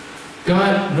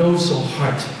 God knows our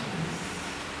heart.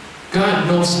 God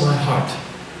knows my heart.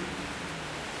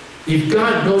 If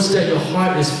God knows that your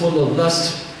heart is full of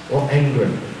lust or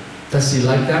anger, does He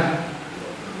like that?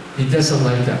 He doesn't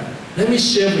like that. Let me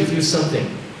share with you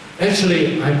something.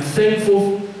 Actually, I'm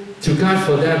thankful to God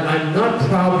for that. I'm not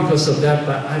proud because of that,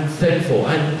 but I'm thankful.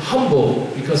 I'm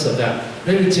humble because of that.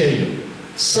 Let me tell you,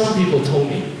 some people told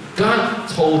me, God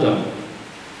told them,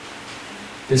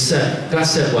 God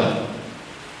said what?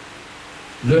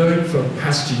 Learn from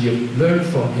Pastor Yip, learn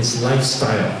from his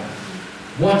lifestyle.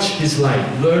 Watch his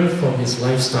life, learn from his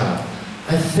lifestyle.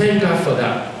 I thank God for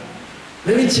that.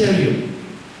 Let me tell you,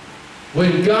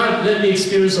 when God let me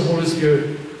experience the Holy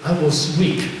Spirit, I was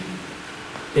weak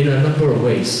in a number of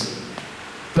ways.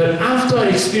 But after I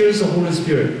experienced the Holy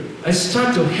Spirit, I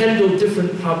start to handle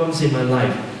different problems in my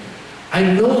life. I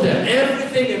know that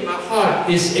everything in my heart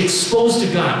is exposed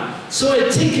to God. So I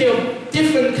take care of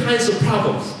different kinds of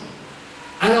problems.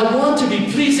 And I want to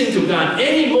be pleasing to God.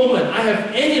 Any moment I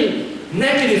have any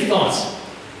negative thoughts,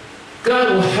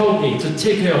 God will help me to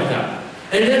take care of that.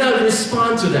 And then I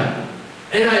respond to that.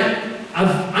 And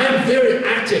I'm very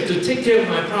active to take care of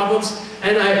my problems.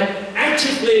 And I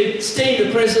actively stay in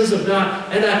the presence of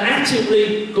God. And I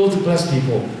actively go to bless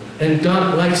people. And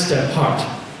God likes that part.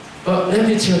 But let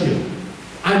me tell you,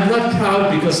 I'm not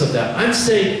proud because of that. I'm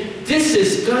saying, this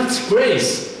is God's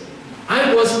grace.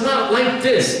 I was not like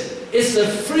this. It's the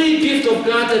free gift of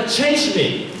God that changed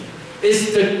me.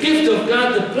 It's the gift of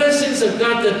God, the blessings of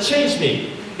God that changed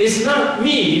me. It's not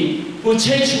me who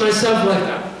changed myself like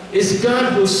that. It's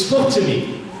God who spoke to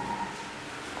me.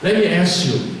 Let me ask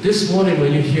you, this morning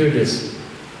when you hear this,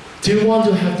 do you want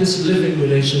to have this living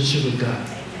relationship with God?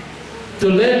 To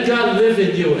let God live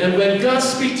in you. And when God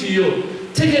speaks to you,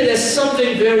 take it as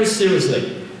something very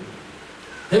seriously.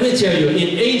 Let me tell you,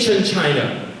 in ancient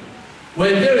China,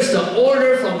 when there is the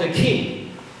order from the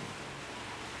king,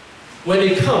 when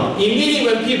they come,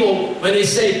 immediately when they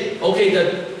say, okay,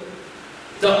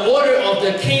 the order of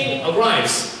the king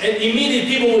arrives, and immediately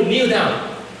people will kneel down.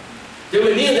 They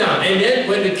will kneel down, and then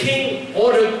when the king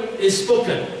order is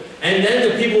spoken, and then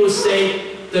the people will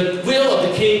say, the will of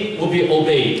the king will be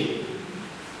obeyed.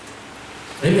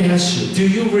 Let me ask you, do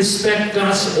you respect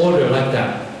God's order like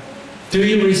that? Do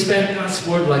you respect God's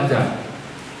word like that?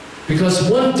 Because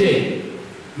one day,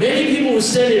 many people will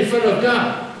stand in front of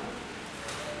God.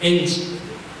 In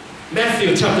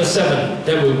Matthew chapter 7,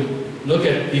 that we'll look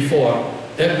at before,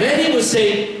 that many will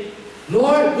say,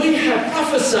 Lord, we have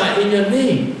prophesied in your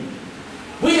name.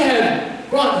 We have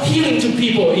brought healing to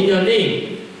people in your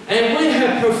name. And we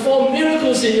have performed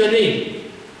miracles in your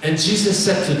name. And Jesus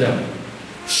said to them,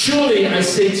 surely I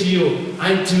say to you,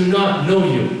 I do not know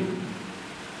you.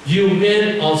 You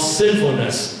men of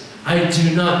sinfulness, I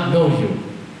do not know you.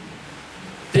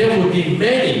 There will be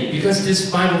many, because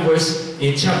this Bible verse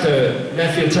in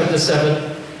Matthew chapter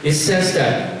 7, it says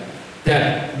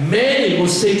that many will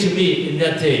say to me in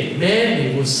that day,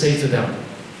 many will say to them,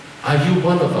 are you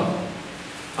one of them?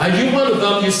 Are you one of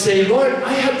them? You say, Lord,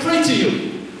 I have prayed to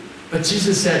you. But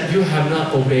Jesus said, you have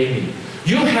not obeyed me.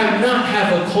 You have not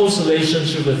had a close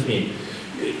relationship with me.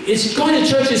 It's going to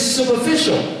church is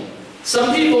superficial.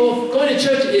 Some people going to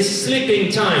church is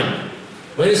sleeping time.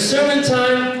 When it's sermon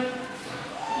time,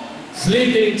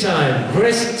 sleeping time,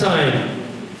 rest time.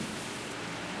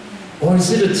 Or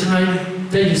is it a time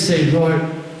that you say, Lord,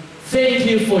 thank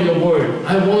you for your word.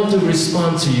 I want to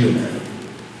respond to you.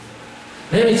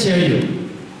 Let me tell you,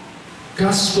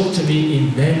 God spoke to me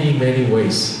in many, many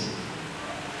ways.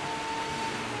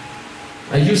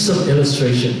 I use some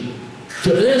illustration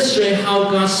to illustrate how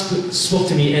God spoke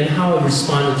to me and how I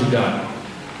responded to God.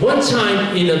 One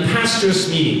time in a pastor's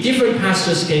meeting, different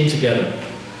pastors came together.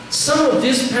 Some of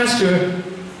these pastors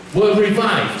were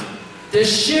revived. Their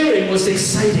sharing was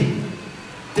exciting.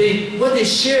 What they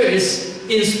share is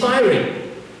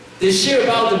inspiring. They share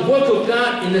about the work of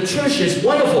God in the church is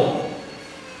wonderful.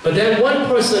 But then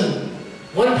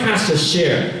one pastor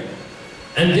shared,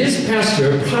 and this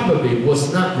pastor probably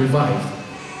was not revived.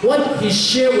 what he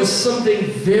shared was something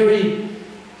very,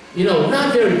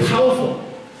 not very powerful.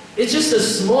 It's just a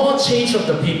small change of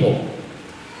the people.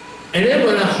 And then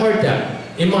when I heard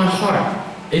that, in my heart,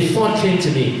 a thought came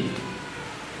to me.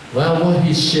 Well, what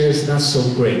he shared is not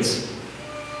so great.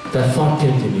 That thought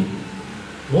came to me.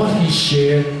 What he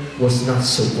shared was not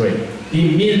so great.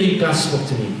 Immediately God spoke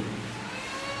to me.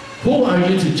 Who are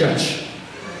you to judge?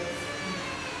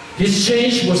 His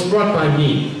change was brought by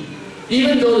me.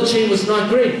 Even though the change was not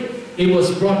great, it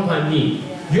was brought by me.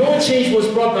 Your change was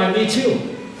brought by me too.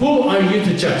 Who are you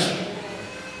to judge?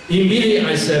 Immediately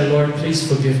I said, Lord, please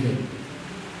forgive me.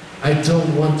 I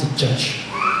don't want to judge.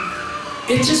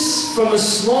 It's just from a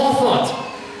small thought.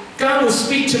 God will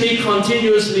speak to me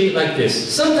continuously like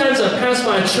this. Sometimes I pass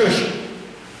by a church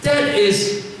that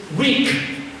is weak.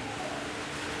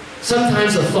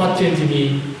 Sometimes a thought came to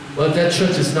me, well, that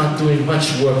church is not doing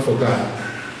much work for God.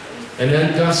 And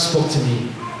then God spoke to me,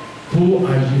 who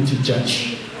are you to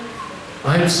judge?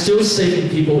 I'm still saving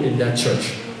people in that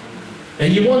church.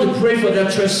 And you want to pray for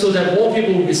that church so that more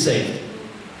people will be saved.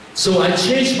 So I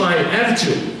changed my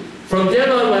attitude. From then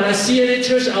on, when I see any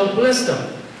church, I'll bless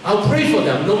them. I'll pray for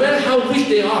them, no matter how weak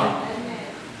they are.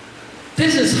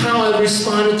 This is how I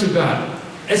responded to God.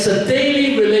 It's a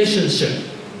daily relationship.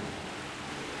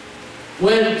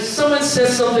 When someone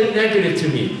says something negative to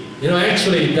me,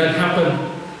 actually that happened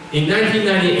in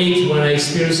 1998 when I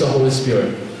experienced the Holy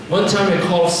Spirit. One time I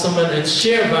called someone and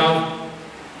shared about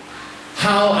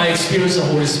how I experienced the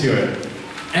Holy Spirit.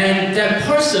 And that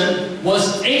person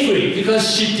was angry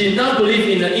because she did not believe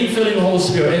in the infilling of the Holy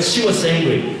Spirit, and she was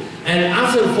angry. And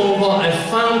after the phone call, I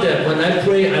found that when I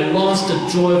prayed, I lost the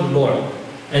joy of the Lord.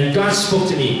 And God spoke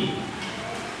to me,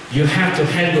 you have to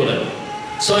handle it.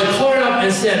 So I called her up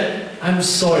and said, I'm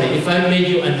sorry if I made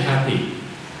you unhappy.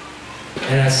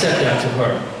 And I said that to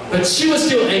her. But she was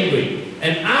still angry.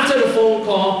 And after the phone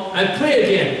call, I prayed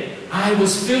again. I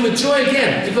was filled with joy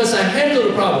again because I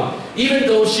handled the problem, even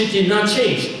though she did not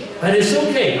change. But it's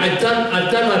okay, I've done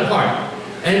my part.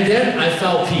 And then I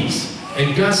felt peace.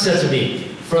 And God said to me,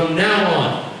 from now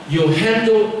on, you'll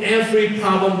handle every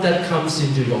problem that comes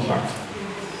into your heart.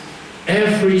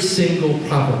 Every single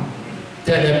problem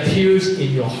that appears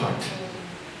in your heart.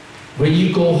 When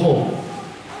you go home,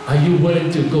 are you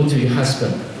willing to go to your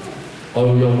husband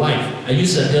or your wife? I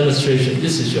use an illustration.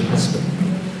 This is your husband.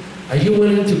 Are you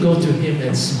willing to go to him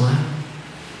and smile?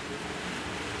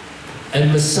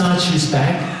 And massage his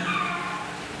back?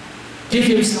 Give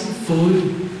him some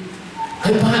food?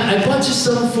 I bought you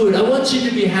some food. I want you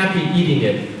to be happy eating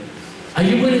it. Are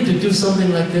you willing to do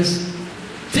something like this?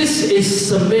 This is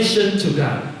submission to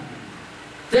God.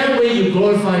 That way you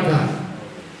glorify God.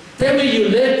 That way you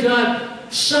let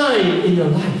God shine in your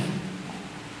life.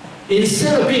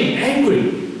 Instead of being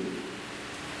angry.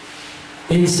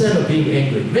 Instead of being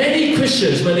angry. Many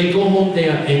Christians, when they go home, they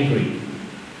are angry.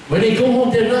 When they go home,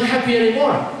 they're not happy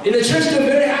anymore. In the church, they're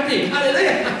very happy.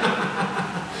 Hallelujah.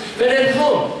 But at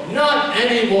home, not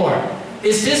anymore.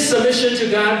 Is this submission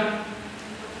to God?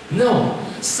 No.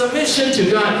 Submission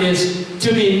to God is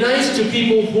to be nice to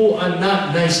people who are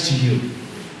not nice to you.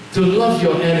 To love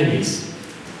your enemies.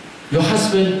 Your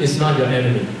husband is not your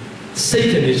enemy.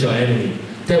 Satan is your enemy.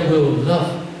 That will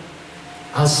love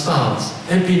our spouse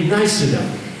and be nice to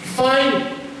them.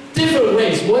 Find different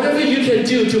ways, whatever you can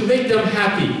do to make them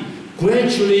happy.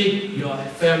 Gradually, your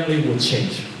family will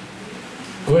change.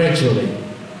 Gradually,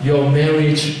 your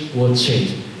marriage will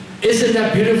change. Isn't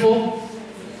that beautiful?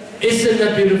 Isn't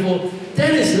that beautiful?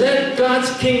 That is, let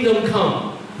God's kingdom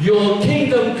come. Your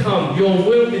kingdom come. Your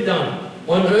will be done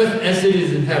on earth as it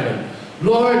is in heaven.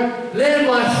 Lord, let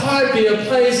my heart be a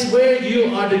place where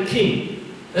you are the king.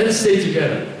 Let us say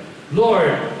together. Lord,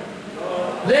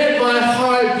 let my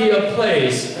heart be a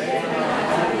place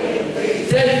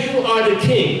that you are the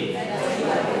king.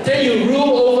 That you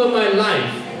rule over my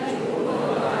life.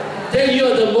 That you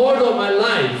are the Lord of my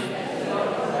life.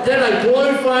 That I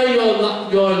glorify your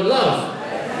love.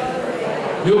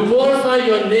 You glorify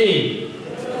your name.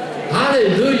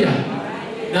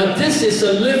 Hallelujah. Now this is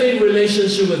a living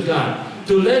relationship with God.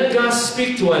 To let God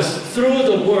speak to us through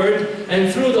the Word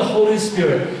and through the Holy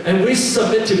Spirit. And we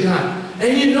submit to God.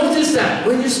 And you notice that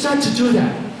when you start to do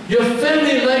that, your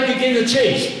family life begins to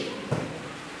change.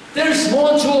 There's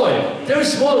more joy.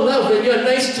 There's more love when you're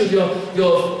nice to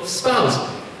your spouse.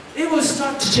 It will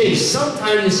start to change.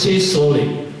 Sometimes it changes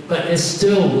slowly, but it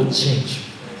still will change.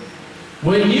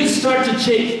 When you start to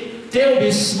change, there will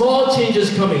be small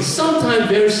changes coming. Sometimes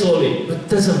very slowly, but it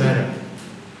doesn't matter.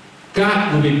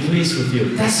 God will be pleased with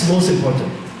you. That's most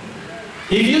important.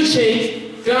 If you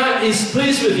change, God is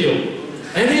pleased with you.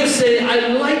 And He'll say,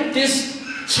 I like this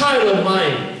child of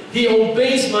mine. He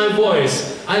obeys my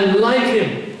voice. I like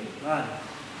Him.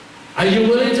 Are you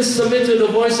willing to submit to the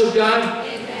voice of God?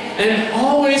 And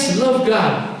always love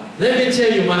God. Let me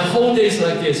tell you, my whole day is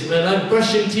like this. When I'm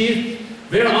brushing teeth,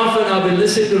 very often I'll be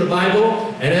listening to the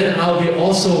Bible, and then I'll be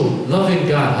also loving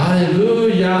God.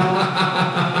 Hallelujah.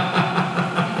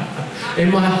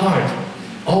 In my heart,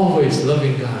 always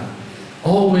loving God.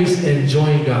 Always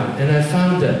enjoying God. And I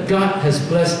found that God has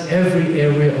blessed every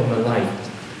area of my life.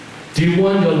 Do you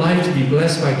want your life to be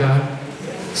blessed by God?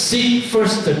 Seek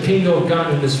first the kingdom of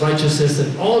God and His righteousness,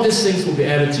 and all these things will be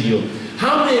added to you.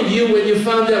 How many of you, when you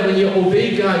found that when you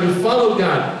obey God, you follow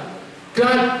God,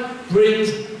 God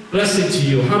brings blessing to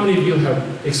you? How many of you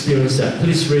have experienced that?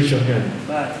 Please raise your hand.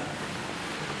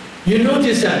 You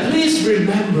notice that. Please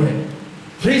remember it.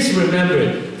 Please remember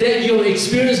it. That you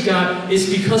experience God is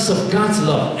because of God's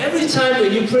love. Every time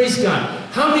when you praise God,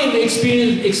 how many of you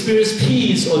experience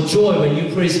peace or joy when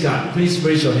you praise God? Please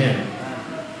raise your hand.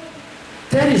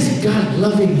 That is God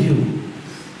loving you.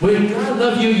 When God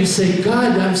loves you, you say,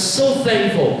 God, I'm so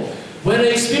thankful. When I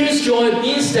experience joy, it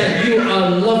means that you are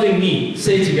loving me.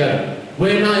 Say it together.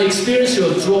 When I experience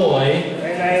your joy,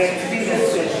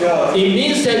 it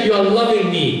means that you are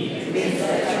loving me.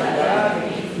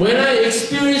 When I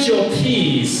experience your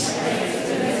peace,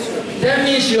 that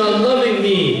means you are loving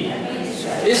me.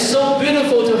 It's so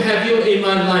beautiful to have you in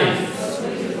my life.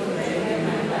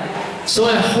 So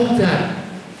I hope that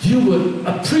you would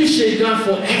appreciate God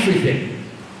for everything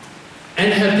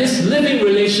and have this living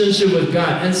relationship with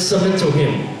God and submit to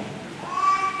Him.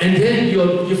 And then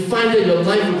you find that your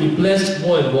life will be blessed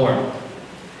more and more.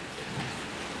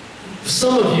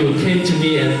 Some of you came to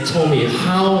me and told me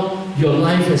how your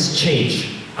life has changed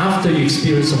after you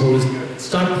experience the Holy Spirit.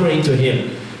 Start praying to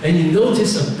Him. And you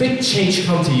notice a big change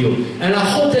come to you. And I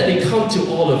hope that it comes to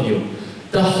all of you.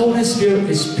 The Holy Spirit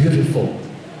is beautiful.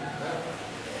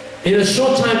 In a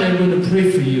short time, I'm going to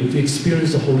pray for you to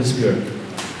experience the Holy Spirit.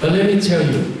 But let me tell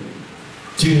you,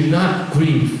 do not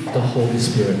grieve the Holy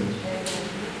Spirit.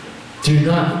 Do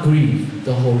not grieve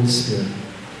the Holy Spirit.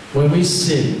 When we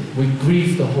sin, we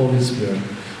grieve the Holy Spirit.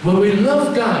 When we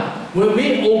love God, when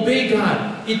we obey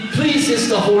God, it pleases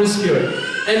the Holy Spirit.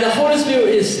 And the Holy Spirit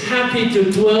is happy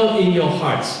to dwell in your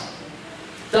hearts.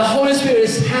 The Holy Spirit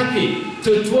is happy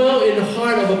to dwell in the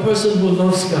heart of a person who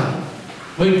loves God.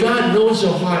 When God knows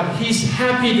your heart, He's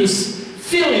happy to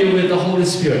fill you with the Holy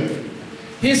Spirit.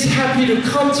 He's happy to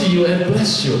come to you and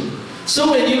bless you. So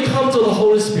when you come to the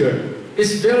Holy Spirit,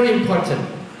 it's very important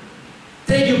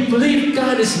that you believe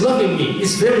God is loving me.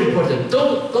 It's very important.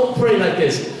 Don't pray like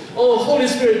this. Oh, Holy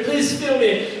Spirit, please fill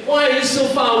me. Why are you so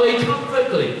far away? Come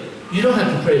quickly. You don't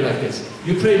have to pray like this.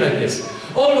 You pray like this.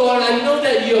 Oh Lord, I know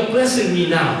that you are blessing me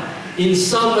now. In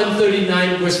Psalm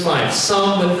 139 verse 5.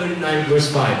 Psalm 139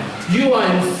 verse 5. You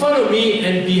are in front of me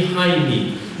and behind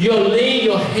me. You are laying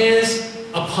your hands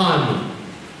upon me.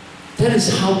 That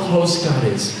is how close God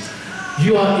is.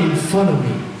 You are in front of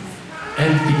me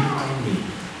and behind me.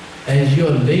 And you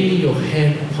are laying your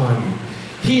hand upon me.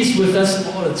 He is with us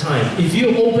all the time. If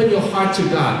you open your heart to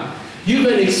God, you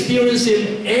can experience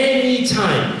Him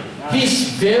anytime. He's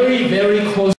very,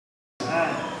 very close.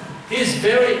 He's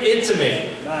very intimate.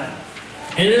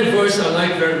 And a verse I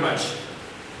like very much.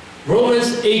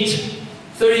 Romans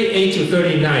 8:38 to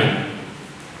 39.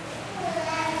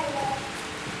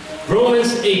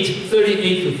 Romans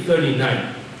 8:38 to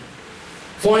 39.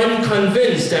 For I am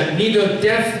convinced that neither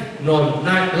death nor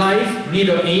life,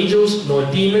 neither angels nor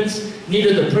demons,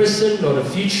 neither the present nor the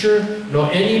future,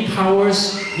 nor any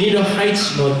powers, neither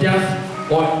heights nor depth,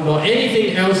 nor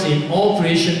anything else in all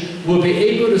creation will be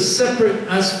able to separate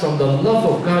us from the love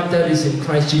of God that is in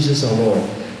Christ Jesus our Lord.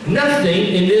 Nothing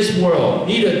in this world,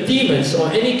 neither demons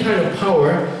or any kind of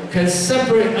power, can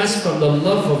separate us from the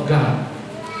love of God.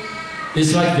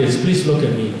 It's like this. Please look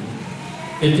at me.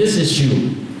 If this is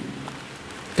you,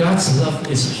 God's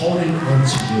love is holding on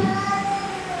to you,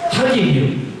 hugging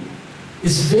you.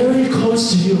 It's very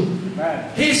close to you.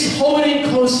 He's holding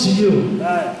close to you.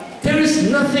 There is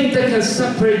nothing that can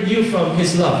separate you from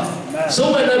His love.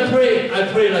 So when I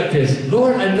pray like this.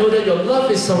 Lord, I know that your love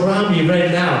is around me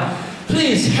right now.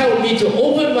 Please help me to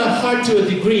open my heart to a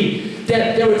degree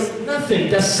that there is nothing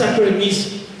that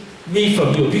separates me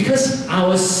from you. Because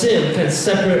our sin can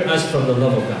separate us from the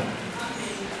love of God.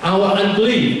 Our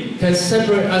unbelief can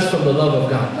separate us from the love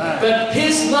of God. But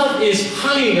His love is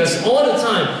hugging us all the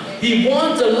time. He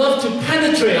wants the love to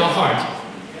penetrate our heart.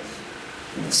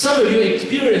 Some of you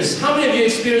experience, how many of you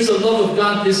experienced the love of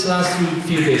God this last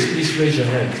few days? Please raise your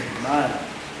hand.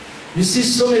 You see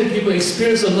so many people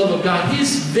experience the love of God. He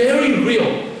is very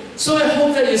real. So I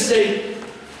hope that you say,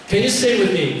 Can you say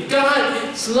with me?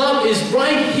 God's love is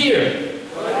right here.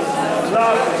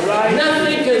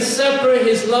 Nothing can separate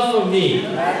His love from me.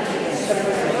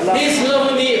 He's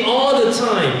loving me all the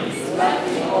time.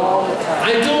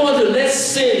 I don't want to let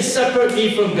sin separate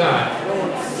me from God.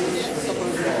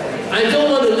 I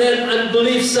don't want to let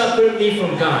unbelief separate me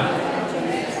from God.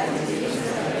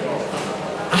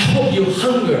 I hope you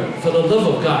hunger for the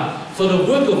love of God, for the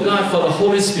work of God, for the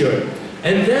Holy Spirit.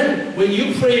 And then when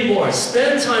you pray more,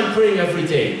 spend time praying every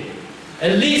day.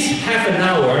 At least half an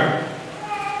hour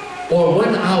or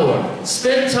 1 hour.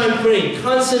 Spend time praying,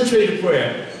 concentrated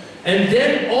prayer. And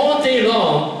then all day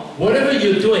long, whatever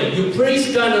you're doing, you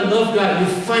praise God and love God, you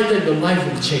find that your life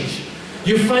will change.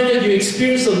 You find that you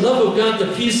experience the love of God,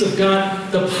 the peace of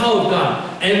God, the power of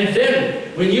God. And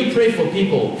then, when you pray for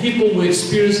people, people will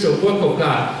experience the work of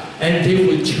God, and they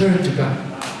will turn to God.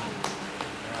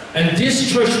 And this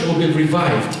church will be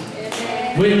revived.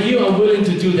 When you are willing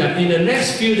to do that, in the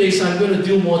next few days, I'm going to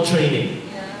do more training.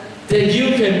 That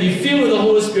you can be filled with the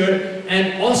Holy Spirit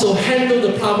and also handle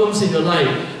the problems in your life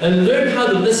and learn how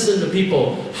to listen to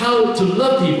people, how to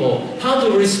love people, how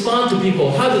to respond to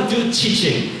people, how to do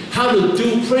teaching, how to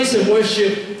do praise and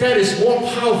worship that is more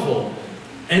powerful.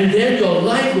 And then your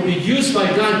life will be used by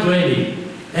God greatly.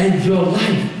 And your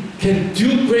life can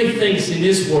do great things in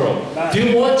this world. Do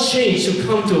you want change to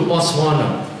come to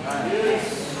Botswana?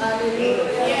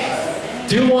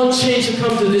 Do you want change to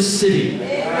come to this city?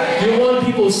 Do you want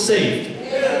people saved?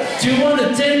 Do you want to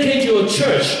dedicate your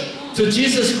church to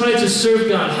Jesus Christ to serve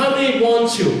God? How many want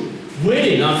to?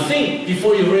 Really, now think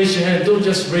before you raise your hand. Don't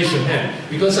just raise your hand.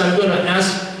 Because I'm going to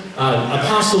ask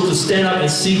Apostle to stand up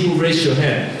and see who raised your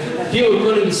hand. Here we're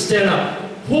going to stand up.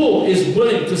 Who is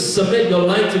willing to submit your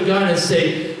life to God and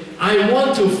say, I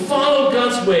want to follow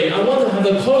God's way. I want to have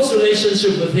a close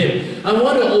relationship with Him. I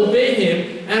want to obey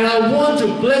Him. And I want to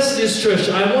bless this church.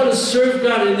 I want to serve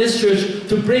God in this church,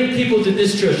 to bring people to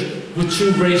this church. Would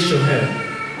you raise your hand?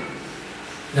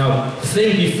 Now,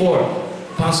 think before.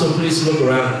 Apostle, please look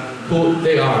around who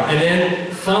they are. And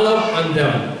then follow up on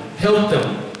them. Help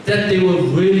them. That they will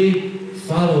really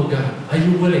follow God. Are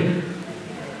you willing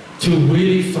to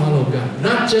really follow God?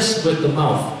 Not just with the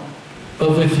mouth,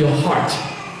 but with your heart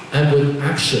and with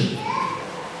action.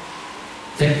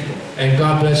 Thank you. And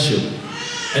God bless you.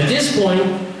 At this point,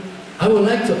 I would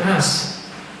like to ask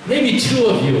maybe 2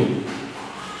 of you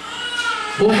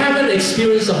who haven't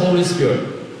experienced the Holy Spirit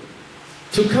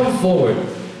to come forward,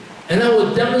 and I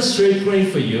will demonstrate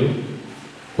praying for you.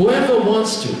 Whoever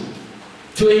wants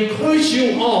to encourage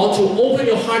you all to open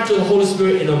your heart to the Holy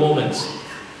Spirit in a moment.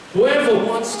 Whoever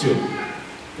wants to,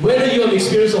 whether you have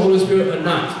experienced the Holy Spirit or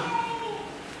not,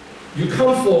 you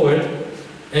come forward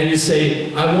and you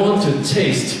say, I want to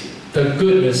taste the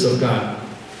goodness of God.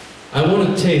 I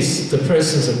want to taste the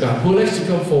presence of God. Who would like to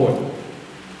come forward?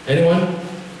 Anyone?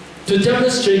 To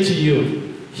demonstrate to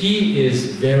you, He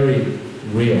is very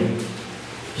real.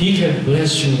 He can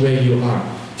bless you where you are.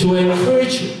 To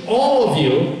encourage all of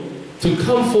you to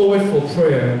come forward for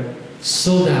prayer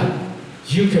so that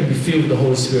you can be filled with the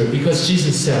Holy Spirit. Because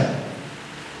Jesus said,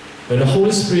 when the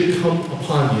Holy Spirit comes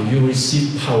upon you, you will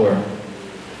receive power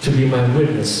to be my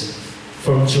witness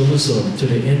from Jerusalem to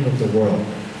the end of the world.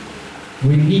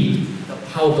 We need the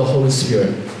power of the Holy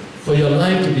Spirit for your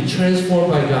life to be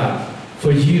transformed by God,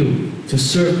 for you to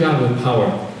serve God with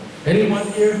power. Anyone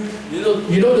here?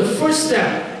 You know the first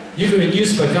step you can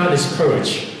use by God is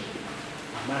courage.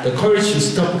 The courage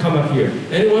to come up here.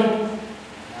 Anyone?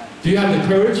 Do you have the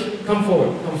courage? Come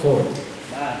forward. Come forward.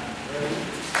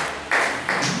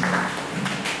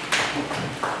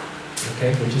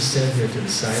 Okay, would you stand here to the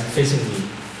side, facing me?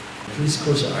 Please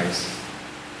close your eyes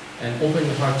and open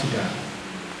your heart to God.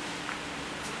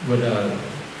 With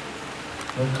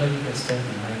okay, you can stand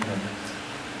behind them.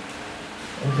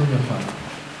 Open your heart.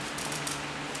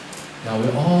 Now we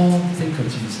all think of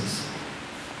Jesus.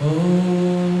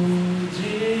 Oh,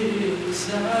 Jesus,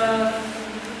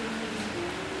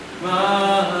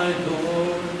 my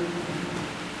Lord,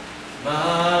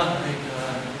 my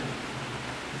God.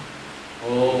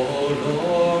 Oh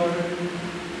Lord,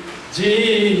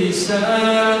 Jesus,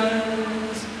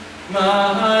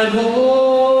 my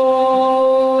Lord,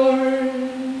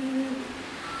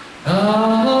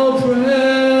 how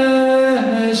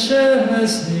precious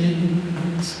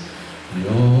is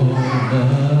your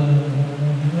love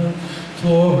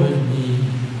toward me.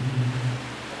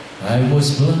 I was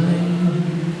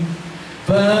blind,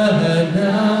 but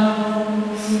now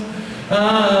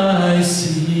I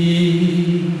see.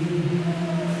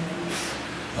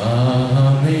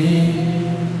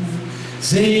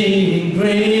 Amazing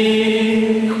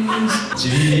grace,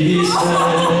 Jesus,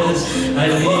 I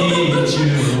need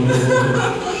you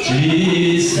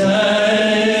Jesus,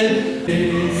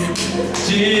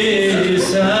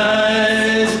 Jesus,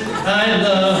 I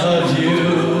love you.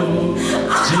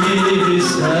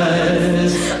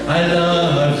 Jesus, I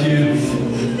love you.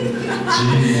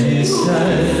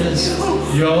 Jesus,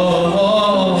 your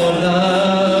love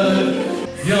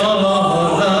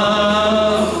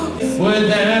with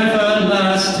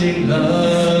everlasting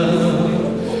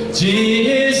love.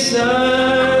 Jesus.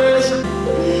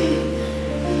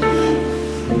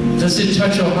 Does it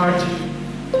touch your heart?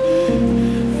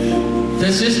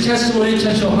 Does this testimony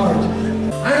touch your heart?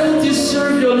 I don't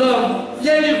deserve your love,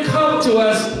 yet you come to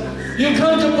us. You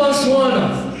come to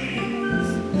Botswana.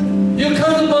 You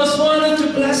come to Botswana to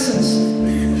bless us.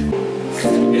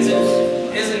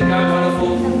 Isn't God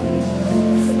wonderful?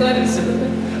 That is.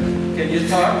 Can you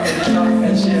talk? Can you talk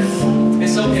and share?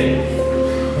 It's okay.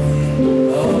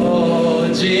 Oh,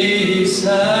 Jesus,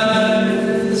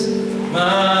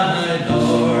 my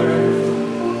Lord.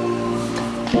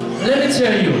 Let me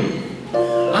tell you,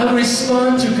 I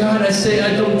respond to God, I say,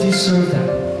 I don't deserve that.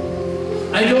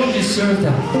 I don't deserve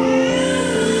that.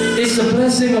 It's a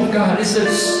blessing of God. It's a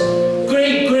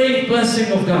great, great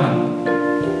blessing of God.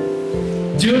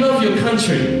 Do you love your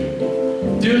country?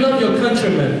 Do you love your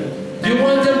countrymen? Do you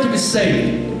want them to be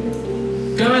saved?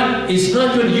 God is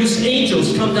not going to use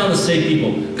angels to come down to save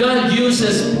people. God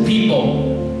uses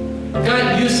people.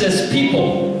 God uses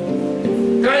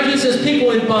people. God uses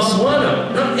people in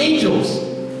Botswana, not angels.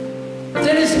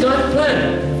 That is God's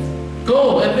plan.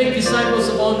 Go and make disciples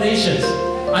of all nations.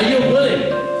 Are you willing?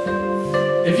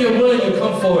 If you're willing, you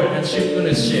come forward and you're going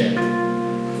to share.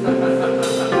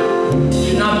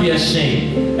 Do not be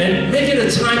ashamed. And make it a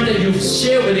time that you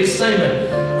share with excitement.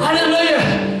 Hallelujah!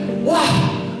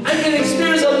 Wow! I can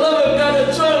experience the love of God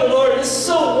and joy of the Lord. It's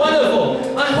so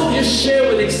wonderful. I hope you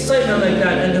share with excitement like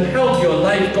that and to help your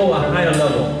life go a higher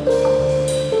level.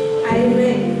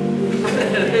 Amen.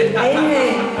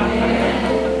 Amen.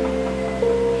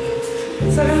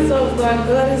 Servants of God,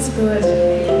 God is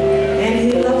good.